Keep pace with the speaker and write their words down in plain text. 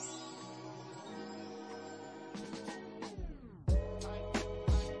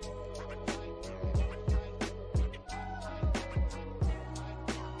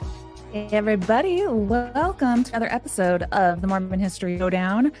Hey everybody, welcome to another episode of the Mormon History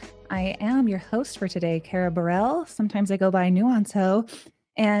Showdown. I am your host for today, Kara Burrell. Sometimes I go by Nuance Ho,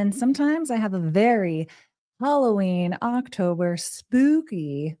 and sometimes I have a very Halloween, October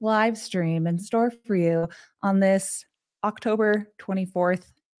spooky live stream in store for you on this October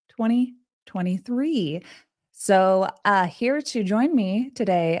 24th, 2023. So here to join me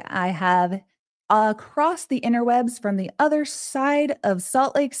today, I have across the interwebs from the other side of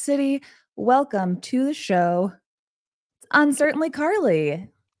Salt Lake City. Welcome to the show, UncertainlyCarly.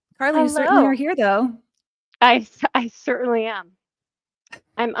 Carly, you certainly are Hello. here, though. I certainly am.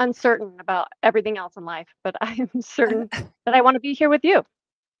 I'm uncertain about everything else in life, but I am certain that I want to be here with you.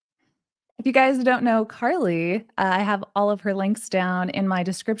 If you guys don't know Carly, I have all of her links down in my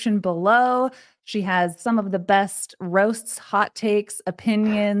description below. She has some of the best roasts, hot takes,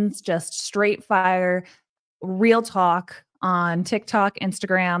 opinions, just straight fire, real talk on TikTok,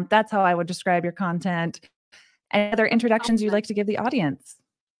 Instagram. That's how I would describe your content. Any other introductions you'd like to give the audience?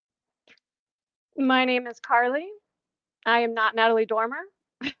 My name is Carly. I am not Natalie Dormer.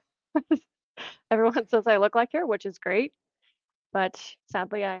 Everyone says I look like her, which is great, but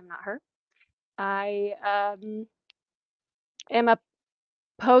sadly I am not her. I am a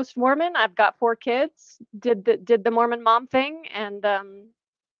post-Mormon. I've got 4 kids. Did the Mormon mom thing, and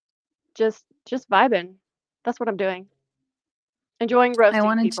just vibing. That's what I'm doing. Enjoying I roasting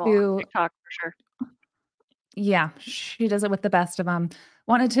wanted people on to, TikTok for sure. yeah, she does it with the best of them.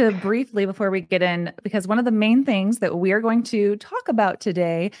 Wanted to briefly, before we get in, because one of the main things that we are going to talk about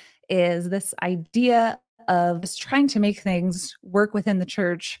today is this idea of just trying to make things work within the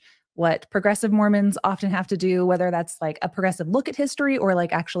church, what progressive Mormons often have to do, whether that's like a progressive look at history or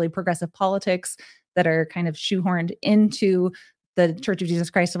like actually progressive politics that are kind of shoehorned into the Church of Jesus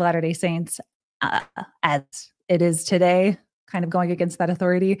Christ of Latter-day Saints as it is today, kind of going against that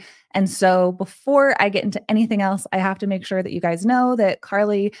authority. And so before I get into anything else, I have to make sure that you guys know that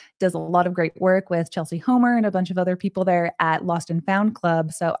Carly does a lot of great work with Chelsea Homer and a bunch of other people there at Lost and Found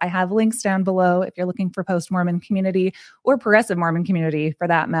Club. So I have links down below if you're looking for post-Mormon community or progressive Mormon community for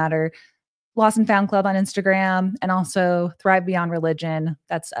that matter. Lost and Found Club on Instagram, and also Thrive Beyond Religion.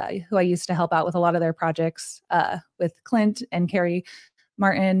 That's who I used to help out with a lot of their projects with Clint and Carrie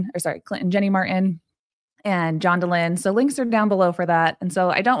Martin, or sorry, Clint and Jenny Martin and John DeLynn. So links are down below for that. And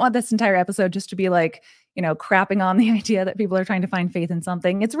so I don't want this entire episode just to be like, crapping on the idea that people are trying to find faith in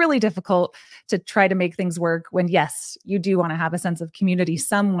something. It's really difficult to try to make things work when, yes, you do want to have a sense of community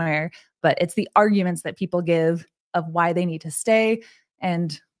somewhere, but it's the arguments that people give of why they need to stay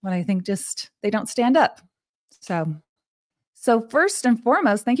and what I think just they don't stand up. So first and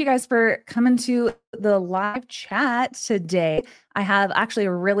foremost, thank you guys for coming to the live chat today. I have actually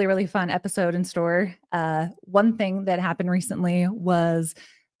a really, really fun episode in store. One thing that happened recently was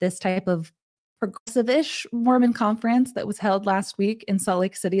this type of progressive-ish Mormon conference that was held last week in Salt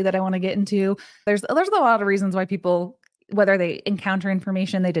Lake City that I want to get into. There's a lot of reasons why people, whether they encounter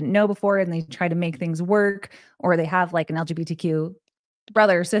information they didn't know before and they try to make things work, or they have like an LGBTQ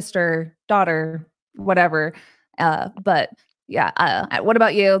brother, sister, daughter, whatever. But yeah, what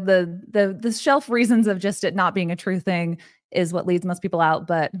about you? The shelf reasons of just it not being a true thing is what leads most people out.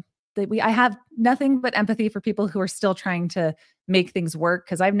 But I have nothing but empathy for people who are still trying to make things work,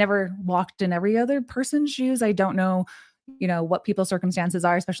 because I've never walked in every other person's shoes. I don't know, what people's circumstances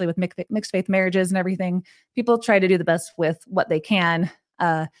are, especially with mixed faith marriages and everything. People try to do the best with what they can.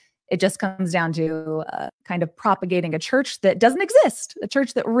 It just comes down to kind of propagating a church that doesn't exist, a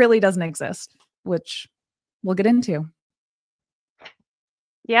church that really doesn't exist, which we'll get into.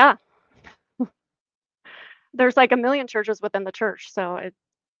 Yeah. There's like a million churches within the church. So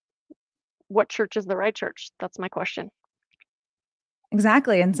what church is the right church? That's my question.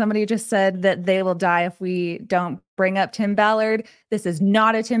 Exactly. And somebody just said that they will die if we don't bring up Tim Ballard. This is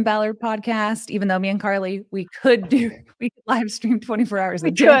not a Tim Ballard podcast, even though me and Carly, we could live stream 24 hours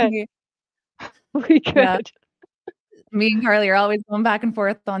a day. We could. Yeah. Me and Carly are always going back and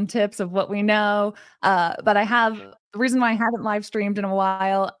forth on tips of what we know. But the reason why I haven't live streamed in a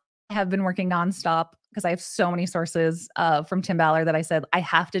while, I have been working nonstop because I have so many sources from Tim Ballard that I said, I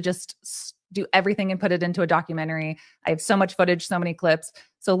have to just do everything and put it into a documentary. I have so much footage, so many clips.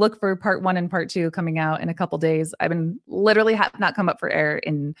 So look for part 1 and part 2 coming out in a couple days. I've been literally have not come up for air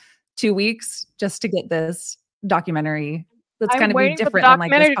in 2 weeks just to get this documentary. That's going to be different than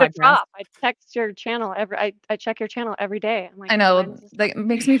like this podcast. Drop. I text your channel I check your channel every day. I'm like, I know that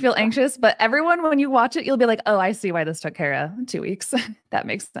makes me feel anxious, but everyone, when you watch it, you'll be like, oh, I see why this took Kara 2 weeks. That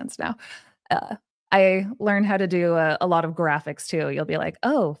makes sense now. I learned how to do a lot of graphics too. You'll be like,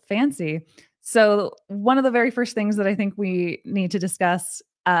 oh, fancy. So one of the very first things that I think we need to discuss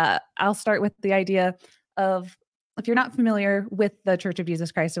I'll start with the idea of, if you're not familiar with the Church of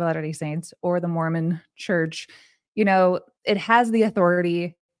Jesus Christ of Latter-day Saints or the Mormon Church, it has the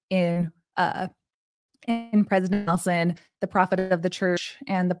authority in President Nelson, the prophet of the church,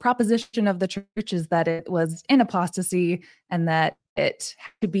 and the proposition of the church is that it was in apostasy and that it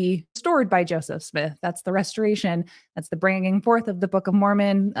had to be restored by Joseph Smith. That's the restoration. That's the bringing forth of the Book of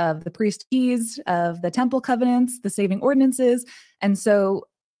Mormon, of the priest keys, of the temple covenants, the saving ordinances. And so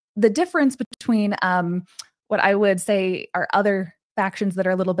the difference between what I would say are other factions that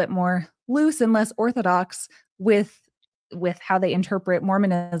are a little bit more loose and less orthodox with how they interpret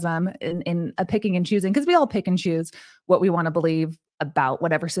Mormonism in a picking and choosing, because we all pick and choose what we want to believe about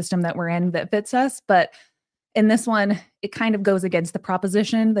whatever system that we're in that fits us. But in this one, it kind of goes against the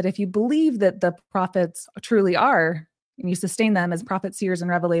proposition that if you believe that the prophets truly are, and you sustain them as prophets, seers,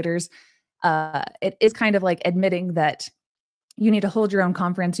 and revelators, it is kind of like admitting that you need to hold your own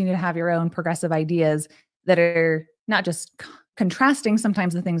conference, you need to have your own progressive ideas that are not just contrasting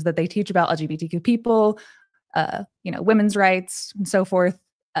sometimes the things that they teach about LGBTQ people, women's rights and so forth.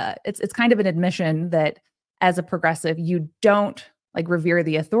 It's kind of an admission that as a progressive, you don't like revere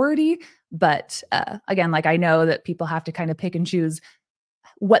the authority. But again, like I know that people have to kind of pick and choose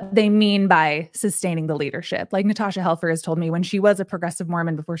what they mean by sustaining the leadership. Like Natasha Helfer has told me when she was a progressive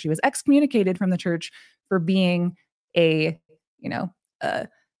Mormon before she was excommunicated from the church for being a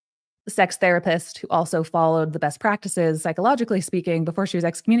sex therapist who also followed the best practices, psychologically speaking, before she was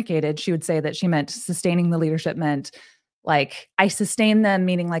excommunicated, she would say that she meant sustaining the leadership meant like I sustain them,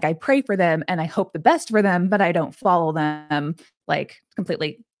 meaning like I pray for them and I hope the best for them, but I don't follow them like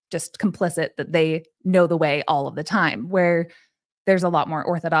completely just complicit that they know the way all of the time, where there's a lot more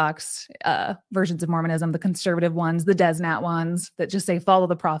orthodox versions of Mormonism, the conservative ones, the Desnat ones that just say, follow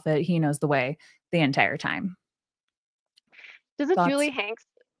the prophet. He knows the way the entire time. Doesn't Thoughts? Julie Hanks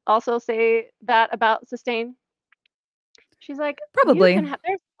also say that about sustain? She's like, Probably.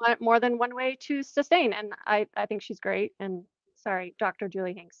 there's more than one way to sustain. And I think she's great. And sorry, Dr.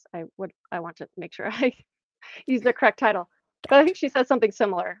 Julie Hanks, I want to make sure I use the correct title. But I think she says something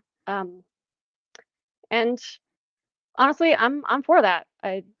similar. And honestly, I'm for that.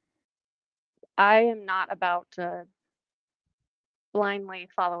 I am not about blindly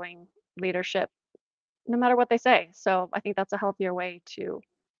following leadership, no matter what they say. So I think that's a healthier way to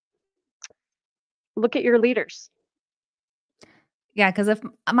look at your leaders. Yeah, because if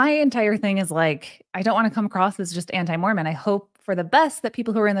my entire thing is like, I don't want to come across as just anti-Mormon. I hope for the best that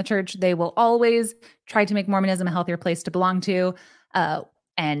people who are in the church, they will always try to make Mormonism a healthier place to belong to.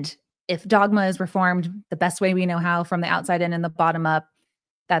 And if dogma is reformed the best way we know how, from the outside in and the bottom up,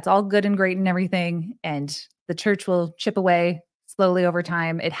 that's all good and great and everything. And the church will chip away slowly over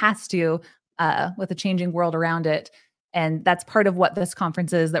time. It has to, with a changing world around it. And that's part of what this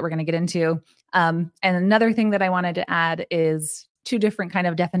conference is that we're going to get into. And another thing that I wanted to add is two different kind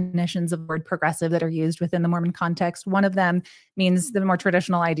of definitions of word progressive that are used within the Mormon context. One of them means the more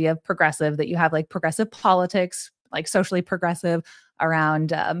traditional idea of progressive, that you have like progressive politics, like socially progressive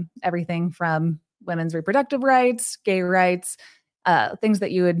around everything from women's reproductive rights, gay rights, things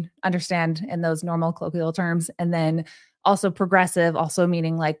that you would understand in those normal colloquial terms. And then also progressive, also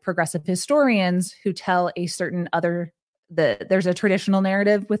meaning like progressive historians who tell a certain there's a traditional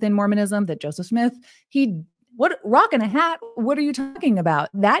narrative within Mormonism that Joseph Smith, rock in a hat, what are you talking about?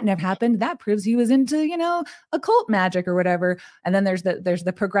 That never happened. That proves he was into, occult magic or whatever. And then there's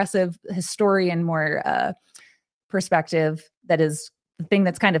the progressive historian more perspective that is the thing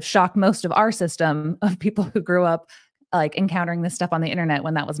that's kind of shocked most of our system of people who grew up like encountering this stuff on the internet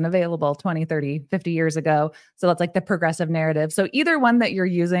when that wasn't available 20, 30, 50 years ago. So that's like the progressive narrative. So either one that you're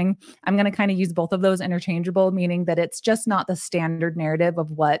using, I'm going to kind of use both of those interchangeable, meaning that it's just not the standard narrative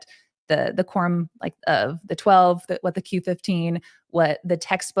of what the quorum, like of the 12, what the Q15, what the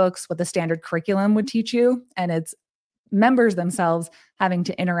textbooks, what the standard curriculum would teach you. And it's members themselves having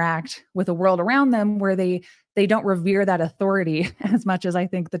to interact with a world around them where they don't revere that authority as much as I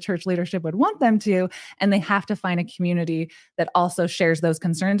think the church leadership would want them to. And they have to find a community that also shares those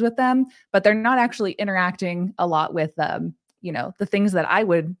concerns with them, but they're not actually interacting a lot with, the things that I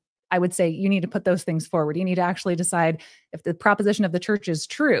would say you need to put those things forward. You need to actually decide if the proposition of the church is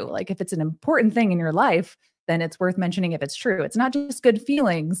true. Like if it's an important thing in your life, then it's worth mentioning if it's true. It's not just good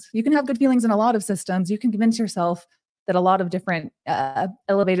feelings. You can have good feelings in a lot of systems. You can convince yourself that a lot of different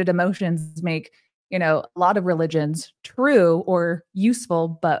elevated emotions make, a lot of religions true or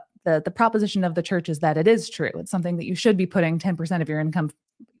useful, but the proposition of the church is that it is true. It's something that you should be putting 10% of your income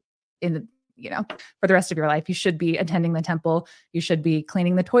in, for the rest of your life. You should be attending the temple. You should be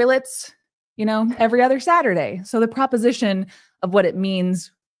cleaning the toilets, every other Saturday. So the proposition of what it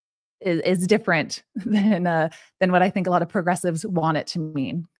means is different than what I think a lot of progressives want it to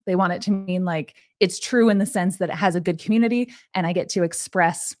mean. They want it to mean like it's true in the sense that it has a good community and I get to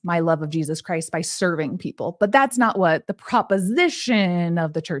express my love of Jesus Christ by serving people. But that's not what the proposition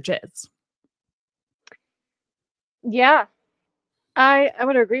of the church is. Yeah, I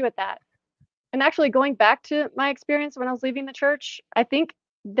would agree with that. And actually, going back to my experience when I was leaving the church, I think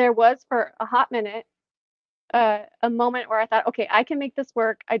there was for a hot minute a moment where I thought, okay, I can make this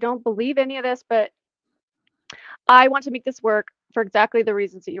work. I don't believe any of this, but I want to make this work for exactly the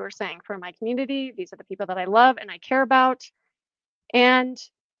reasons that you were saying. For my community, these are the people that I love and I care about. And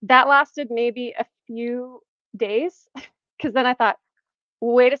that lasted maybe a few days because then I thought,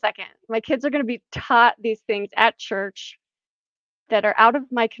 wait a second, my kids are going to be taught these things at church that are out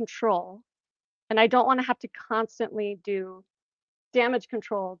of my control. And I don't want to have to constantly do damage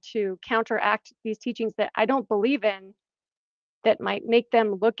control to counteract these teachings that I don't believe in that might make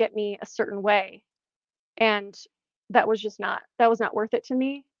them look at me a certain way. And that was not worth it to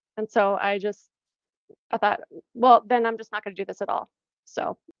me. And so I thought, well, then I'm just not going to do this at all.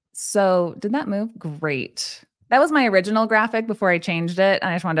 So did that move? Great. That was my original graphic before I changed it. And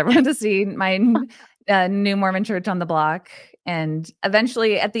I just wanted everyone to see my new Mormon church on the block. And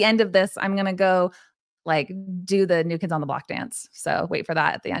eventually at the end of this, I'm going to go like do the New Kids on the Block dance. So wait for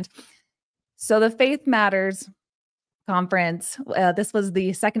that at the end. So the Faith Matters conference. This was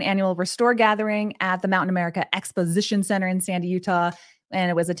the second annual Restore Gathering at the Mountain America Exposition Center in Sandy, Utah. And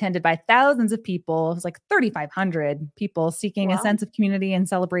it was attended by thousands of people. It was like 3,500 people seeking a sense of community and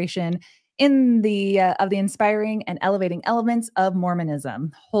celebration in the of the inspiring and elevating elements of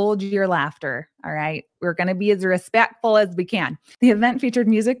Mormonism. Hold your laughter. All right. We're going to be as respectful as we can. The event featured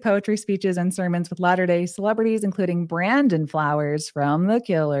music, poetry, speeches, and sermons with Latter-day celebrities, including Brandon Flowers from The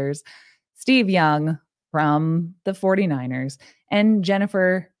Killers, Steve Young from the 49ers, and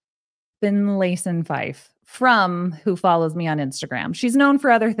Jennifer Finlayson Fife from who follows me on Instagram. She's known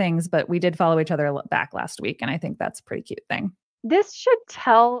for other things, but we did follow each other back last week, and I think that's a pretty cute thing. This should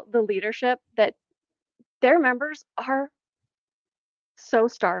tell the leadership that their members are so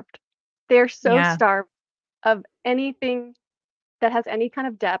starved. They're so starved of anything that has any kind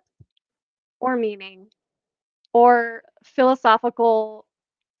of depth or meaning or philosophical,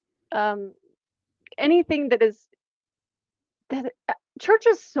 anything that is that church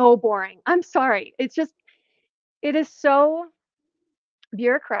is so boring. I'm sorry. It is so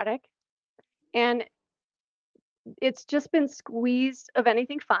bureaucratic and it's just been squeezed of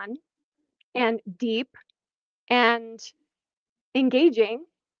anything fun and deep and engaging.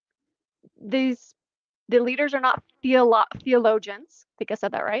 The leaders are not theologians. I think I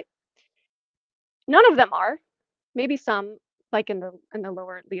said that right. None of them are. Maybe some, like in the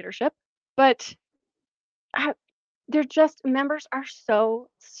lower leadership, but they're just members are so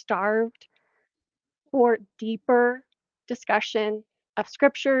starved for deeper discussion of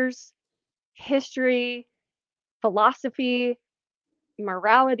scriptures, history, philosophy,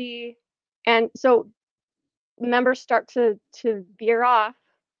 morality, and so members start to veer off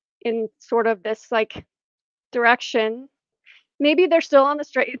in sort of this like direction. Maybe they're still on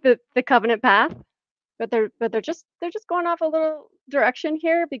the covenant path, but they're just going off a little direction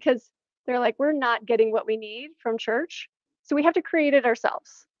here because they're like, we're not getting what we need from church, so we have to create it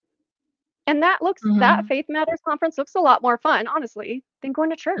ourselves. And that Faith Matters conference looks a lot more fun, honestly, than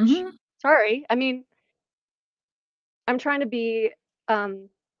going to church. Sorry, I mean, I'm trying to be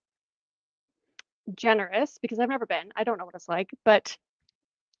generous because I've never been. I don't know what it's like, but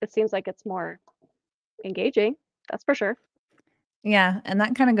it seems like it's more engaging. That's for sure. Yeah, and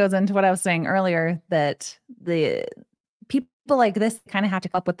that kind of goes into what I was saying earlier, that the people like this kind of have to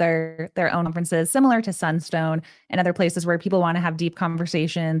come up with their own conferences, similar to Sunstone and other places where people want to have deep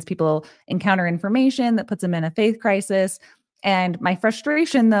conversations. People encounter information that puts them in a faith crisis. And my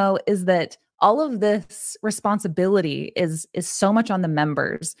frustration, though, is that all of this responsibility is so much on the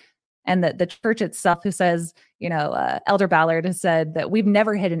members, and that the church itself, who says, Elder Ballard has said that we've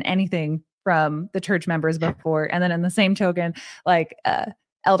never hidden anything from the church members before. And then in the same token, like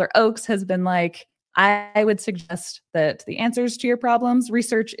Elder Oaks has been like, I would suggest that the answers to your problems,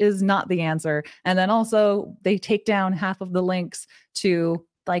 research is not the answer. And then also they take down half of the links to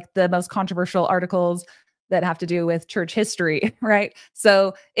like the most controversial articles that have to do with church history, right?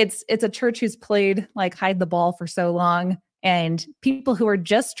 So it's a church who's played like hide the ball for so long, and people who are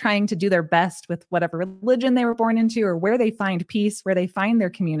just trying to do their best with whatever religion they were born into or where they find peace, where they find their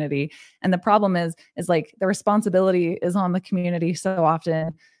community. And the problem is like the responsibility is on the community so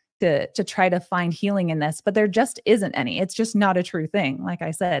often to try to find healing in this, but there just isn't any. It's just not a true thing. Like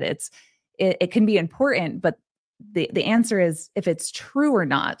I said, it can be important, but the answer is if it's true or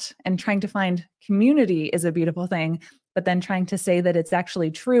not. And trying to find community is a beautiful thing, but then trying to say that it's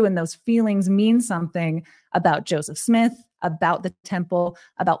actually true and those feelings mean something about Joseph Smith, about the temple,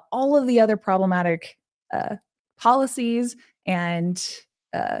 about all of the other problematic policies and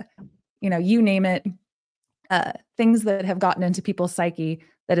you name it, things that have gotten into people's psyche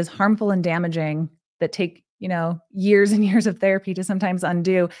that is harmful and damaging, that take years and years of therapy to sometimes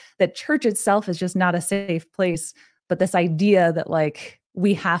undo. That church itself is just not a safe place. But this idea that like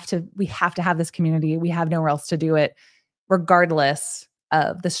we have to have this community, we have nowhere else to do it, regardless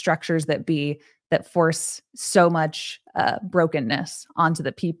of the structures that force so much brokenness onto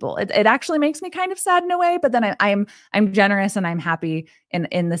the people. It actually makes me kind of sad in a way, but then I'm generous and I'm happy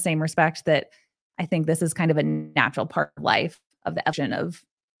in the same respect that I think this is kind of a natural part of life, of the evolution of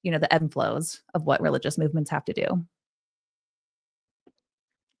the ebb and flows of what religious movements have to do.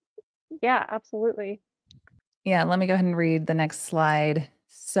 Yeah, absolutely. Yeah, let me go ahead and read the next slide.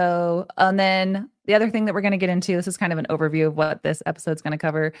 So, and then the other thing that we're going to get into, this is kind of an overview of what this episode's going to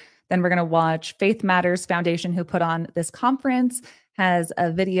cover. Then we're going to watch Faith Matters Foundation, who put on this conference, has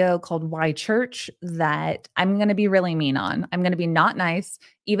a video called Why Church that I'm going to be really mean on. I'm going to be not nice,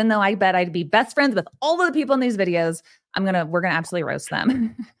 even though I bet I'd be best friends with all of the people in these videos. We're going to absolutely roast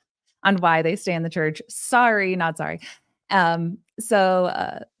them on why they stay in the church. Sorry, not sorry. What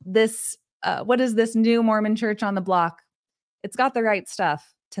is this new Mormon church on the block? It's got the right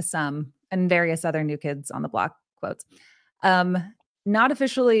stuff to some, and various other new kids on the block quotes. Not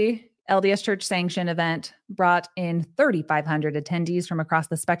officially LDS Church sanctioned event brought in 3,500 attendees from across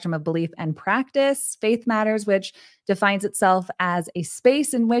the spectrum of belief and practice. Faith Matters, which defines itself as a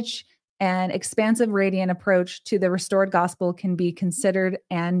space in which an expansive, radiant approach to the restored gospel can be considered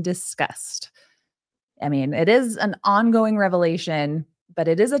and discussed. I mean, it is an ongoing revelation, but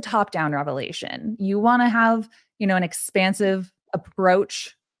it is a top-down revelation. You want to have, an expansive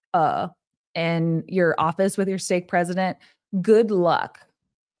approach in your office with your stake president. Good luck.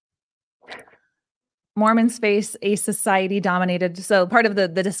 Mormons face a society dominated. So part of the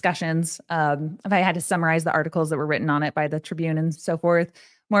discussions, if I had to summarize the articles that were written on it by the Tribune and so forth,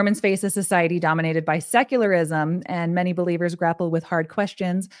 Mormons face a society dominated by secularism, and many believers grapple with hard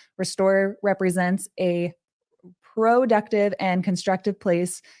questions. Restore represents a productive and constructive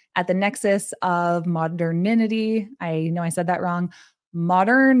place at the nexus of modernity. I know I said that wrong.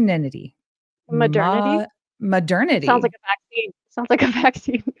 Modernity. Modernity? Modernity. Sounds like a vaccine. Sounds like a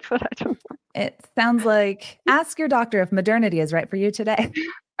vaccine, but I don't know. It sounds like ask your doctor if modernity is right for you today.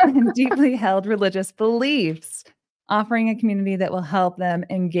 And deeply held religious beliefs, offering a community that will help them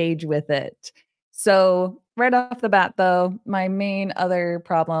engage with it. So right off the bat, though, my main other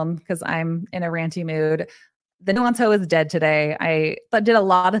problem, because I'm in a ranty mood, the nuance hoe is dead today. I did a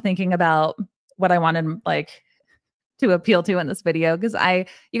lot of thinking about what I wanted to appeal to in this video, because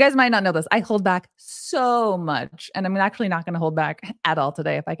you guys might not know this. I hold back so much, and I'm actually not going to hold back at all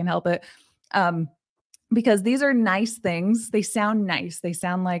today if I can help it. Because these are nice things. They sound nice. They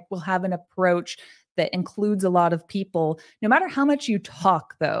sound like we'll have an approach that includes a lot of people. No matter how much you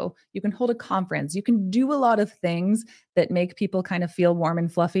talk, though, you can hold a conference. You can do a lot of things that make people kind of feel warm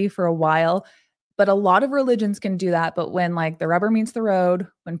and fluffy for a while. But a lot of religions can do that. But when the rubber meets the road,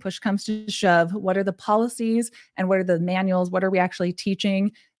 when push comes to shove, what are the policies and what are the manuals? What are we actually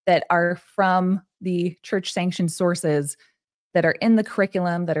teaching that are from the church sanctioned sources, that are in the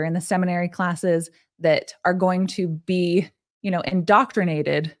curriculum, that are in the seminary classes, that are going to be,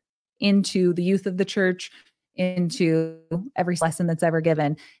 indoctrinated into the youth of the church, into every lesson that's ever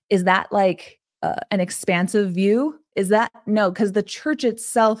given? Is that an expansive view? Is that no? Because the church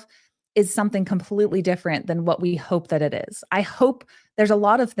itself is something completely different than what we hope that it is. I hope there's a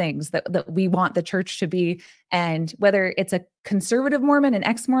lot of things that we want the church to be, and whether it's a conservative Mormon, an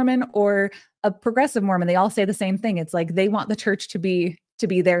ex-Mormon, or a progressive Mormon, they all say the same thing. It's like they want the church to be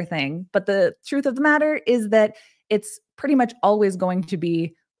their thing. But the truth of the matter is that it's pretty much always going to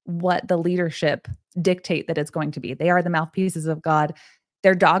be what the leadership dictate that it's going to be. They are the mouthpieces of God.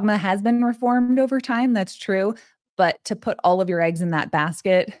 Their dogma has been reformed over time. That's true. But to put all of your eggs in that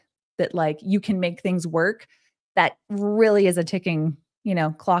basket, that you can make things work, that really is a ticking,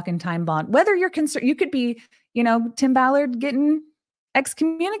 clock and time bomb. Whether you're concerned, you could be, Tim Ballard getting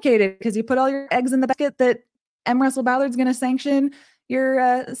excommunicated because you put all your eggs in the basket that M. Russell Ballard's going to sanction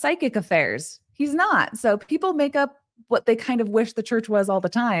your psychic affairs. He's not. So people make up what they kind of wish the church was all the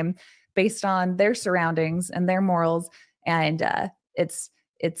time based on their surroundings and their morals. And it's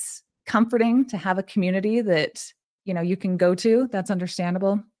comforting to have a community that, you can go to. That's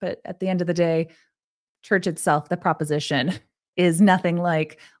understandable. But at the end of the day, church itself, the proposition is nothing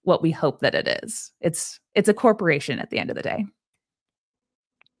like what we hope that it is. It's a corporation at the end of the day.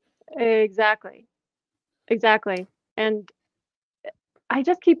 Exactly. Exactly. And I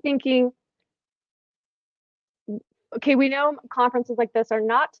just keep thinking, okay, we know conferences like this are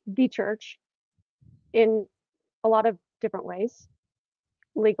not the church in a lot of different ways,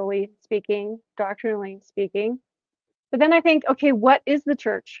 legally speaking, doctrinally speaking. But then I think, okay, what is the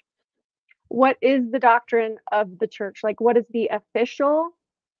church? What is the doctrine of the church? Like, what is the official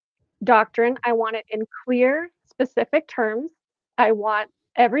doctrine? I want it in clear, specific terms. I want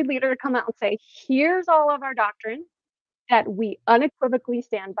every leader to come out and say, here's all of our doctrine that we unequivocally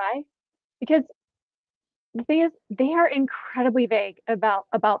stand by. Because the thing is, they are incredibly vague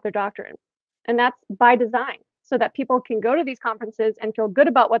about their doctrine. And that's by design, so that people can go to these conferences and feel good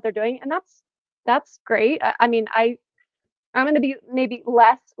about what they're doing. And that's great. I mean, I'm going to be maybe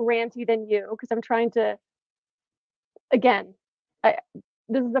less ranty than you because I'm trying to, again,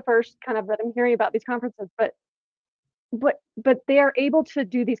 this is the first kind of that I'm hearing about these conferences, but they are able to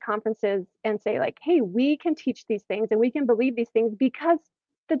do these conferences and say like, hey, we can teach these things and we can believe these things because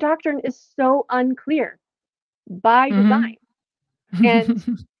the doctrine is so unclear by design.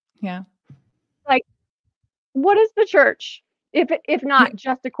 And Yeah. like, what is the church if not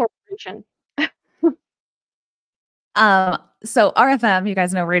just a corporation? So RFM, you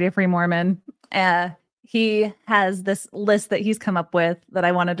guys know Radio Free Mormon. He has this list that he's come up with that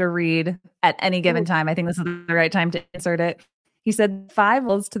I wanted to read at any given time. I think this is the right time to insert it. He said 5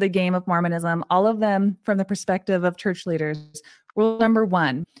 rules to the game of Mormonism, all of them from the perspective of church leaders. Rule number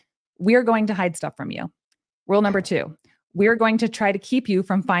 1, we are going to hide stuff from you. Rule number 2, we're going to try to keep you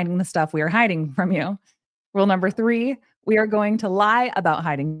from finding the stuff we are hiding from you. Rule number 3, we are going to lie about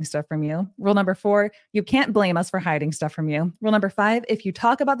hiding stuff from you. Rule number 4, you can't blame us for hiding stuff from you. Rule number 5, if you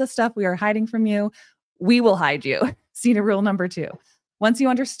talk about the stuff we are hiding from you, we will hide you. See to rule number 2. Once you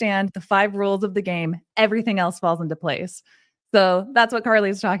understand the 5 rules of the game, everything else falls into place. So that's what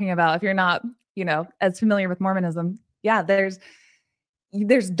Carly is talking about. If you're not, as familiar with Mormonism, yeah, there's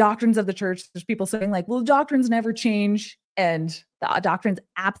doctrines of the church. There's people saying like, well, doctrines never change. And the doctrines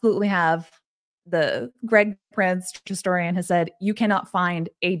absolutely have. The Greg Prince historian has said, you cannot find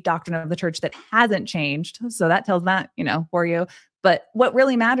a doctrine of the church that hasn't changed. So that tells that, for you. But what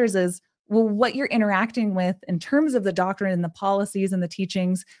really matters is, well, what you're interacting with in terms of the doctrine and the policies and the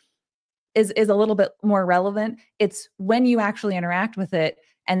teachings is a little bit more relevant. It's when you actually interact with it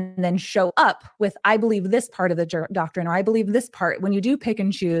and then show up with, I believe this part of the doctrine, or I believe this part. When you do pick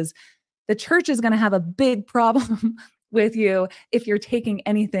and choose, the church is going to have a big problem with you if you're taking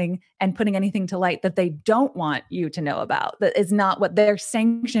anything and putting anything to light that they don't want you to know about, that is not what their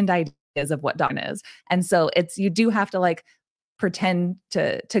sanctioned ideas of what doctrine is. And so you do have to like pretend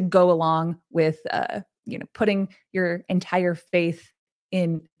to go along with, putting your entire faith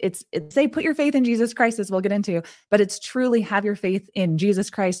in it's say put your faith in Jesus Christ, as we'll get into, but it's truly have your faith in Jesus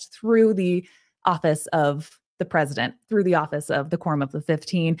Christ through the office of the president, through the office of the Quorum of the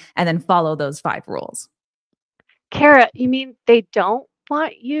 15, and then follow those 5 rules. Kara, you mean they don't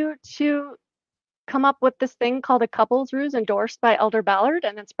want you to come up with this thing called a couples ruse endorsed by Elder Ballard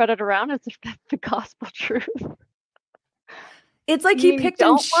and then spread it around as if that's the gospel truth? It's like he picked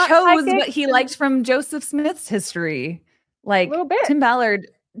and chose what he liked from Joseph Smith's history. Like a little bit. Tim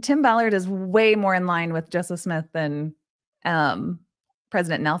Ballard is way more in line with Joseph Smith than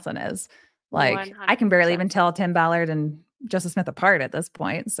President Nelson is. Like 100%. I can barely even tell Tim Ballard and Joseph Smith apart at this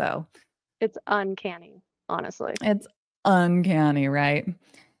point. So it's uncanny. Honestly, it's uncanny, right?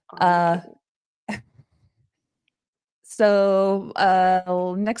 So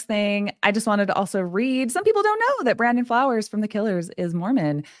next thing, I just wanted to also read. Some people don't know that Brandon Flowers from The Killers is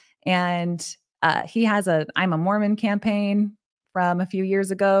Mormon, and he has a "I'm a Mormon" campaign from a few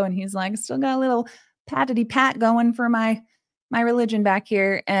years ago, and he's like, still got a little patity pat going for my religion back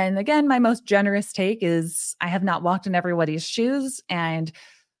here. And again, my most generous take is I have not walked in everybody's shoes, and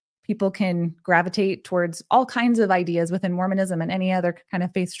people can gravitate towards all kinds of ideas within Mormonism and any other kind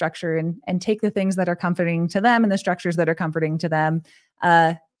of faith structure and take the things that are comforting to them and the structures that are comforting to them.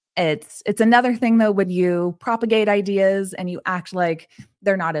 It's another thing though, when you propagate ideas and you act like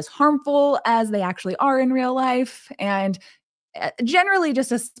they're not as harmful as they actually are in real life, and generally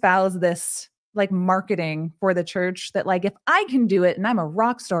just espouse this like marketing for the church that like, if I can do it and I'm a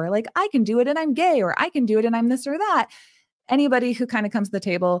rock star, like I can do it and I'm gay, or I can do it and I'm this or that. Anybody who kind of comes to the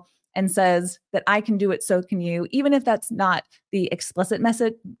table and says that I can do it, so can you, even if that's not the explicit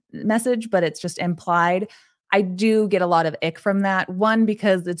message, but it's just implied. I do get a lot of ick from that. One,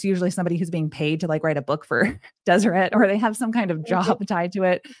 because it's usually somebody who's being paid to like write a book for Deseret, or they have some kind of job tied to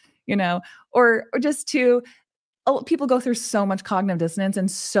it, or just two, people go through so much cognitive dissonance and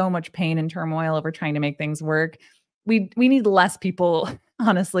so much pain and turmoil over trying to make things work. We need less people,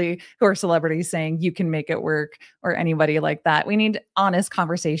 honestly, who are celebrities saying you can make it work, or anybody like that. We need honest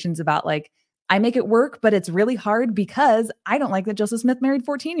conversations about, like, I make it work, but it's really hard because I don't like that Joseph Smith married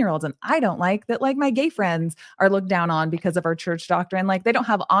 14-year-olds, and I don't like that, like, my gay friends are looked down on because of our church doctrine. Like, they don't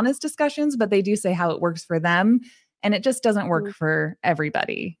have honest discussions, but they do say how it works for them, and it just doesn't work for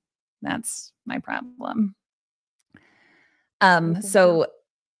everybody. That's my problem. So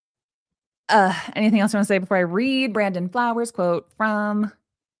anything else you want to say before I read Brandon Flowers' quote from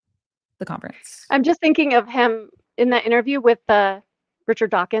the conference? I'm just thinking of him in that interview with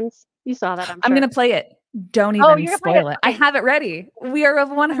Richard Dawkins. You saw that, I'm sure. I'm going to play it. Don't even spoil it. I have it ready. We are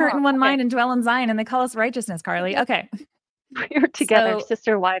of one heart and one mind and dwell in Zion, and they call us righteousness, Carly. Okay. We're together,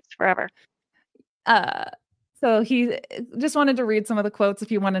 sister wives forever. So he just wanted to read some of the quotes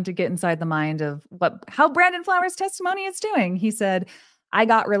if you wanted to get inside the mind of how Brandon Flowers' testimony is doing. He said, "I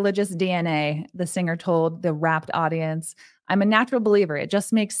got religious DNA," the singer told the rapt audience. "I'm a natural believer. It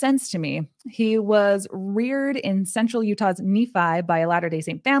just makes sense to me." He was reared in central Utah's Nephi by a Latter-day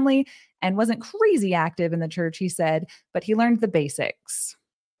Saint family and wasn't crazy active in the church, he said, but he learned the basics.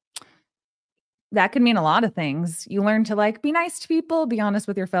 That could mean a lot of things. You learn to, like, be nice to people, be honest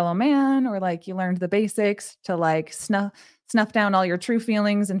with your fellow man, or, like, you learned the basics to, like, snuff down all your true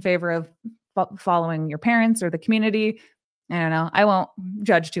feelings in favor of following your parents or the community. I don't know. I won't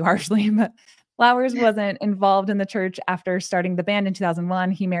judge too harshly, but Flowers wasn't involved in the church after starting the band in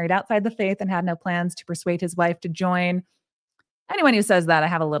 2001. He married outside the faith and had no plans to persuade his wife to join. Anyone who says that, I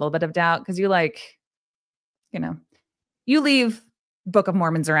have a little bit of doubt, because you leave Book of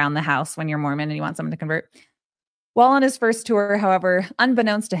Mormons around the house when you're Mormon and you want someone to convert. While on his first tour, however,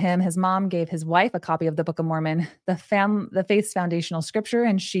 unbeknownst to him, his mom gave his wife a copy of the Book of Mormon, the faith's foundational scripture,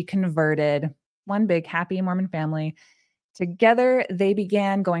 and she converted. One big happy Mormon family. Together, they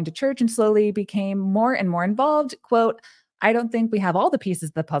began going to church and slowly became more and more involved. Quote, "I don't think we have all the pieces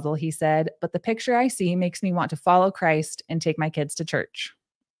of the puzzle," he said, "but the picture I see makes me want to follow Christ and take my kids to church."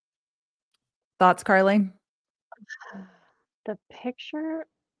 Thoughts, Carly? The picture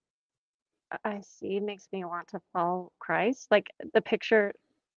I see makes me want to follow Christ. Like, the picture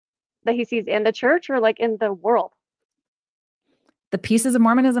that he sees in the church, or like in the world? The pieces of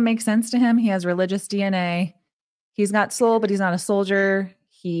Mormonism make sense to him. He has religious DNA. He's got soul, but he's not a soldier.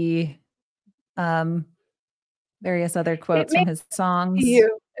 He, various other quotes from his songs.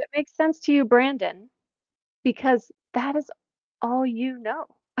 It makes sense to you, Brandon, because that is all you know.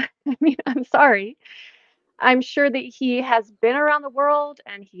 I mean, I'm sorry. I'm sure that he has been around the world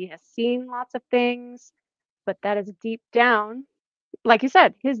and he has seen lots of things, but that is deep down, like you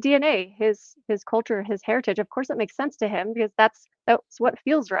said, his DNA, his culture, his heritage. Of course, it makes sense to him because that's what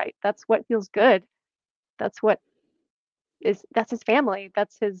feels right. That's what feels good. That's his family.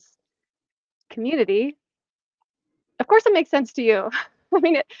 That's his community. Of course, it makes sense to you. I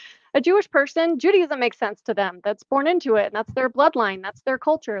mean, a Jewish person, Judaism makes sense to them. That's born into it. And that's their bloodline. That's their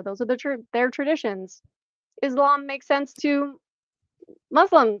culture. Those are their traditions. Islam makes sense to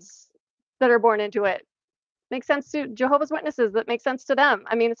Muslims that are born into it. Makes sense to Jehovah's Witnesses. That makes sense to them.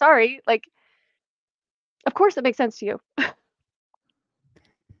 I mean, sorry, like, of course it makes sense to you.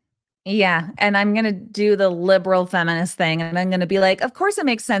 Yeah. And I'm going to do the liberal feminist thing. And I'm going to be like, of course it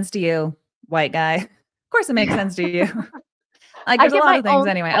makes sense to you, white guy. Of course it makes sense to you. Like, there's a lot of things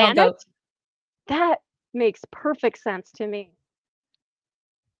anyway. I don't go. That makes perfect sense to me.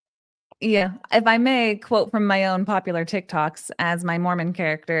 Yeah. If I may quote from my own popular TikToks as my Mormon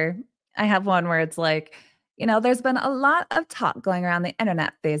character, I have one where it's like, there's been a lot of talk going around the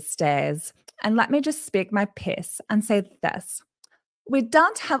internet these days. And let me just speak my piece and say this. We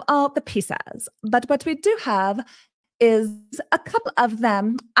don't have all the pieces, but what we do have is a couple of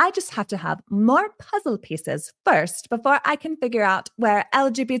them. I just have to have more puzzle pieces first before I can figure out where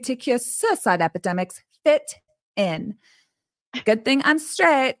LGBTQ suicide epidemics fit in. Good thing I'm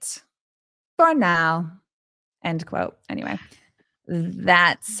straight for now. End quote. Anyway,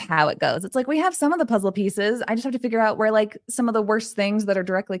 that's how it goes. It's like, we have some of the puzzle pieces. I just have to figure out where, like, some of the worst things that are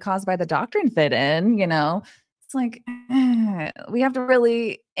directly caused by the doctrine fit in, It's like, we have to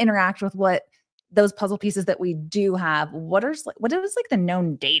really interact with what those puzzle pieces that we do have. What is like the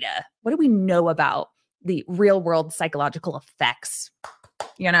known data? What do we know about the real world psychological effects?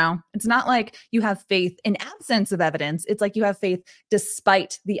 It's not like you have faith in absence of evidence. It's like you have faith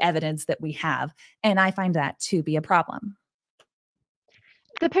despite the evidence that we have. And I find that to be a problem.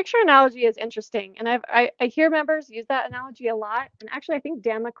 The picture analogy is interesting. And I hear members use that analogy a lot. And actually, I think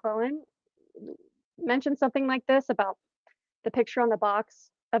Dan McClellan mentioned something like this about the picture on the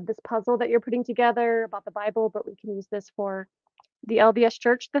box of this puzzle that you're putting together about the Bible, but we can use this for the LDS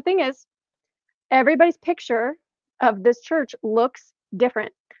church. The thing is, everybody's picture of this church looks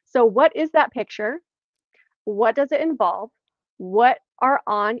different. So what is that picture? What does it involve? What are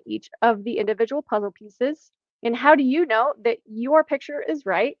on each of the individual puzzle pieces? And how do you know that your picture is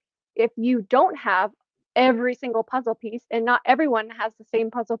right if you don't have every single puzzle piece and not everyone has the same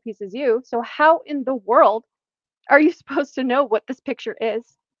puzzle piece as you? So how in the world are you supposed to know what this picture is?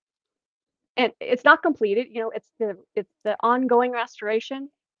 And it's not completed, it's the ongoing restoration,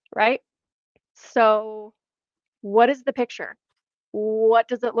 right? So what is the picture? What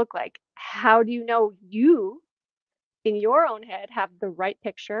does it look like? How do you know you in your own head have the right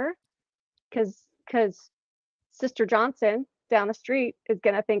picture? Because Sister Johnson down the street is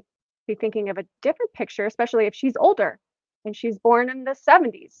going to be thinking of a different picture, especially if she's older and she's born in the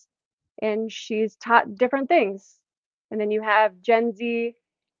 70s and she's taught different things. And then you have Gen Z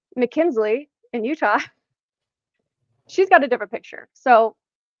McKinsley in Utah. She's got a different picture. So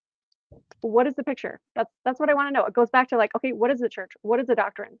what is the picture? That's what I want to know. It goes back to like, okay, what is the church? What is the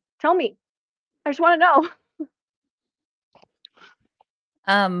doctrine? Tell me. I just want to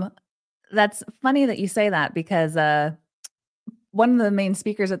know. That's funny that you say that because one of the main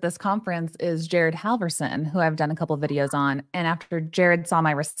speakers at this conference is Jared Halverson, who I've done a couple of videos on. And after Jared saw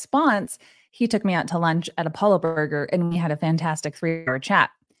my response, he took me out to lunch at Apollo Burger and we had a fantastic 3-hour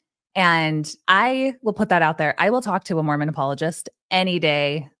chat. And I will put that out there. I will talk to a Mormon apologist any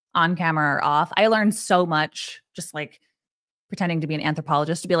day, on camera or off. I learned so much just like pretending to be an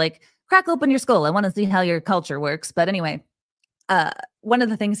anthropologist, to be like, crack open your skull. I want to see how your culture works. But anyway, one of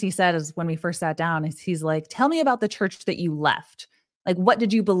the things he said is when we first sat down is he's like, tell me about the church that you left. Like, what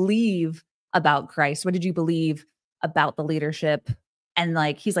did you believe about Christ? What did you believe about the leadership? And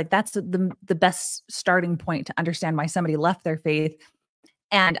like, he's like, that's the best starting point to understand why somebody left their faith.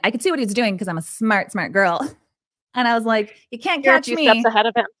 And I could see what he's doing because I'm a smart girl. And I was like, you can't catch me. You're a few steps ahead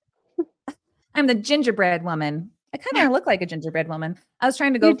of him. I'm the gingerbread woman. I kind of look like a gingerbread woman. I was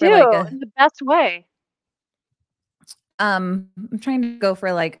trying to go you for do, like in the best way. I'm trying to go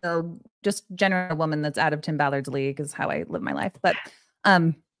for like a just general woman that's out of Tim Ballard's league is how I live my life. But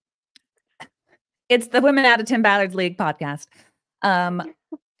it's the Women Out of Tim Ballard's League podcast.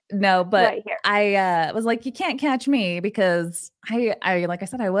 No, but right here. I was like, you can't catch me because I like I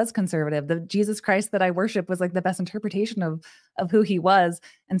said, I was conservative. The Jesus Christ that I worship was like the best interpretation of who he was.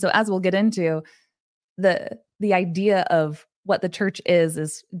 And so as we'll get into, the idea of what the church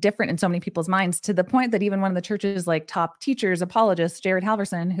is different in so many people's minds, to the point that even one of the church's like top teachers, apologists, Jared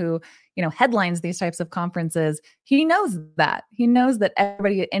Halverson, who, headlines these types of conferences, he knows that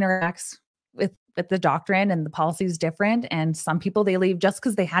everybody interacts with the doctrine and the policy is different. And some people, they leave just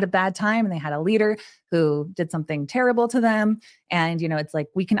because they had a bad time and they had a leader who did something terrible to them. And, it's like,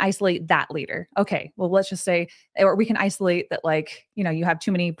 we can isolate that leader. Okay, well, let's just say, or we can isolate that, like, you have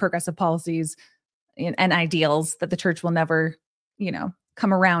too many progressive policies and ideals that the church will never,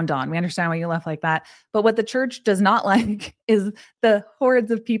 come around on. We understand why you left like that. But what the church does not like is the hordes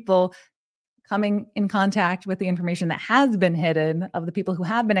of people coming in contact with the information that has been hidden, of the people who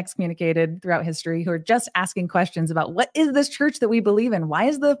have been excommunicated throughout history, who are just asking questions about, what is this church that we believe in? Why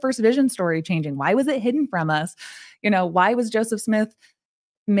is the first vision story changing? Why was it hidden from us? Why was Joseph Smith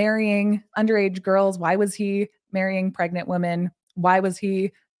marrying underage girls? Why was he marrying pregnant women? Why was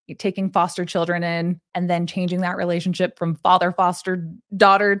he taking foster children in and then changing that relationship from father foster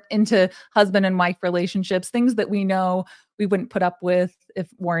daughter into husband and wife relationships? Things that we know we wouldn't put up with if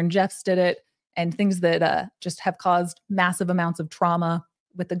Warren Jeffs did it, and things that just have caused massive amounts of trauma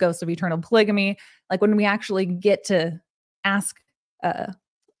with the ghost of eternal polygamy. Like, when we actually get to ask,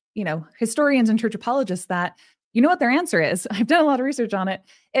 historians and church apologists that, what their answer is. I've done a lot of research on it.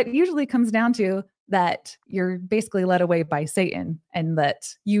 It usually comes down to that you're basically led away by Satan, and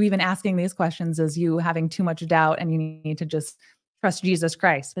that you even asking these questions is you having too much doubt and you need to just trust Jesus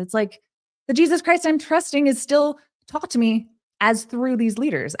Christ. But it's like, the Jesus Christ I'm trusting is still taught to me as through these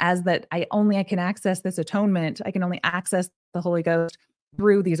leaders, as that I can access this atonement. I can only access the Holy Ghost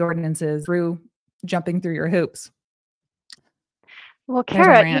through these ordinances, through jumping through your hoops. Well,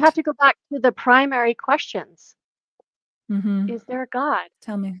 Kara, you have to go back to the primary questions. Mm-hmm. Is there a God?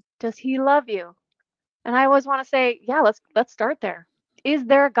 Tell me. Does he love you? And I always want to say, yeah, let's start there. Is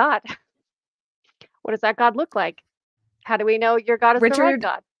there a God? What does that God look like? How do we know your God is the right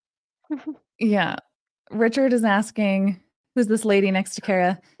God? Yeah. Richard is asking, who's this lady next to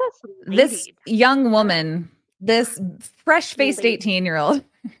Kara? This young woman, this fresh-faced 18-year-old.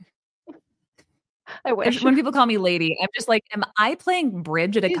 I wish. When people call me lady, I'm just like, am I playing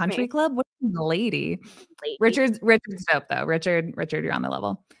bridge at a Excuse country me, club? What's a lady? lady. Richard's dope though. Richard, you're on the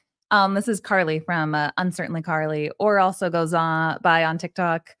level. This is Carly from UncertainlyCarly, or also goes on by on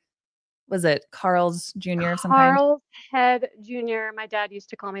TikTok. Was it Carl's Jr. of some kind? Carl's Head Jr. My dad used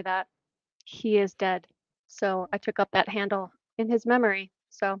to call me that. He is dead. So I took up that handle in his memory.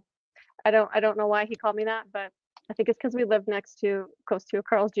 So I don't know why he called me that, but I think it's because we lived close to a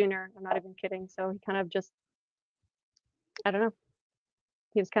Carl's Jr. I'm not even kidding. So he kind of just, I don't know.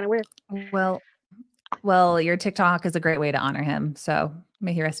 He was kind of weird. Well, your TikTok is a great way to honor him. So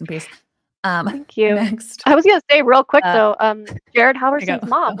may he rest in peace. Thank you. Next, I was gonna say real quick though, Jared there you Halverson's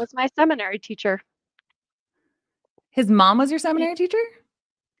mom go. was my seminary teacher. His mom was your He, seminary teacher?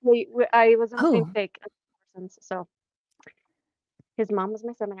 I was in the same Oh, stake as Halverson's, so his mom was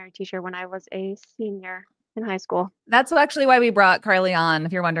my seminary teacher when I was a senior in high school. that's actually why we brought Carly on.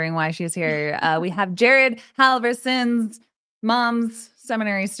 If you're wondering why she's here, we have Jared Halverson's mom's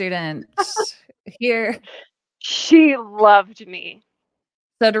seminary student here. She loved me.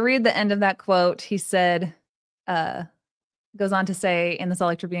 So to read the end of that quote, he said, goes on to say in the Salt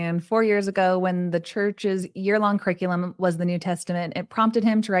Lake Tribune, 4 years ago, when the church's year-long curriculum was the New Testament, it prompted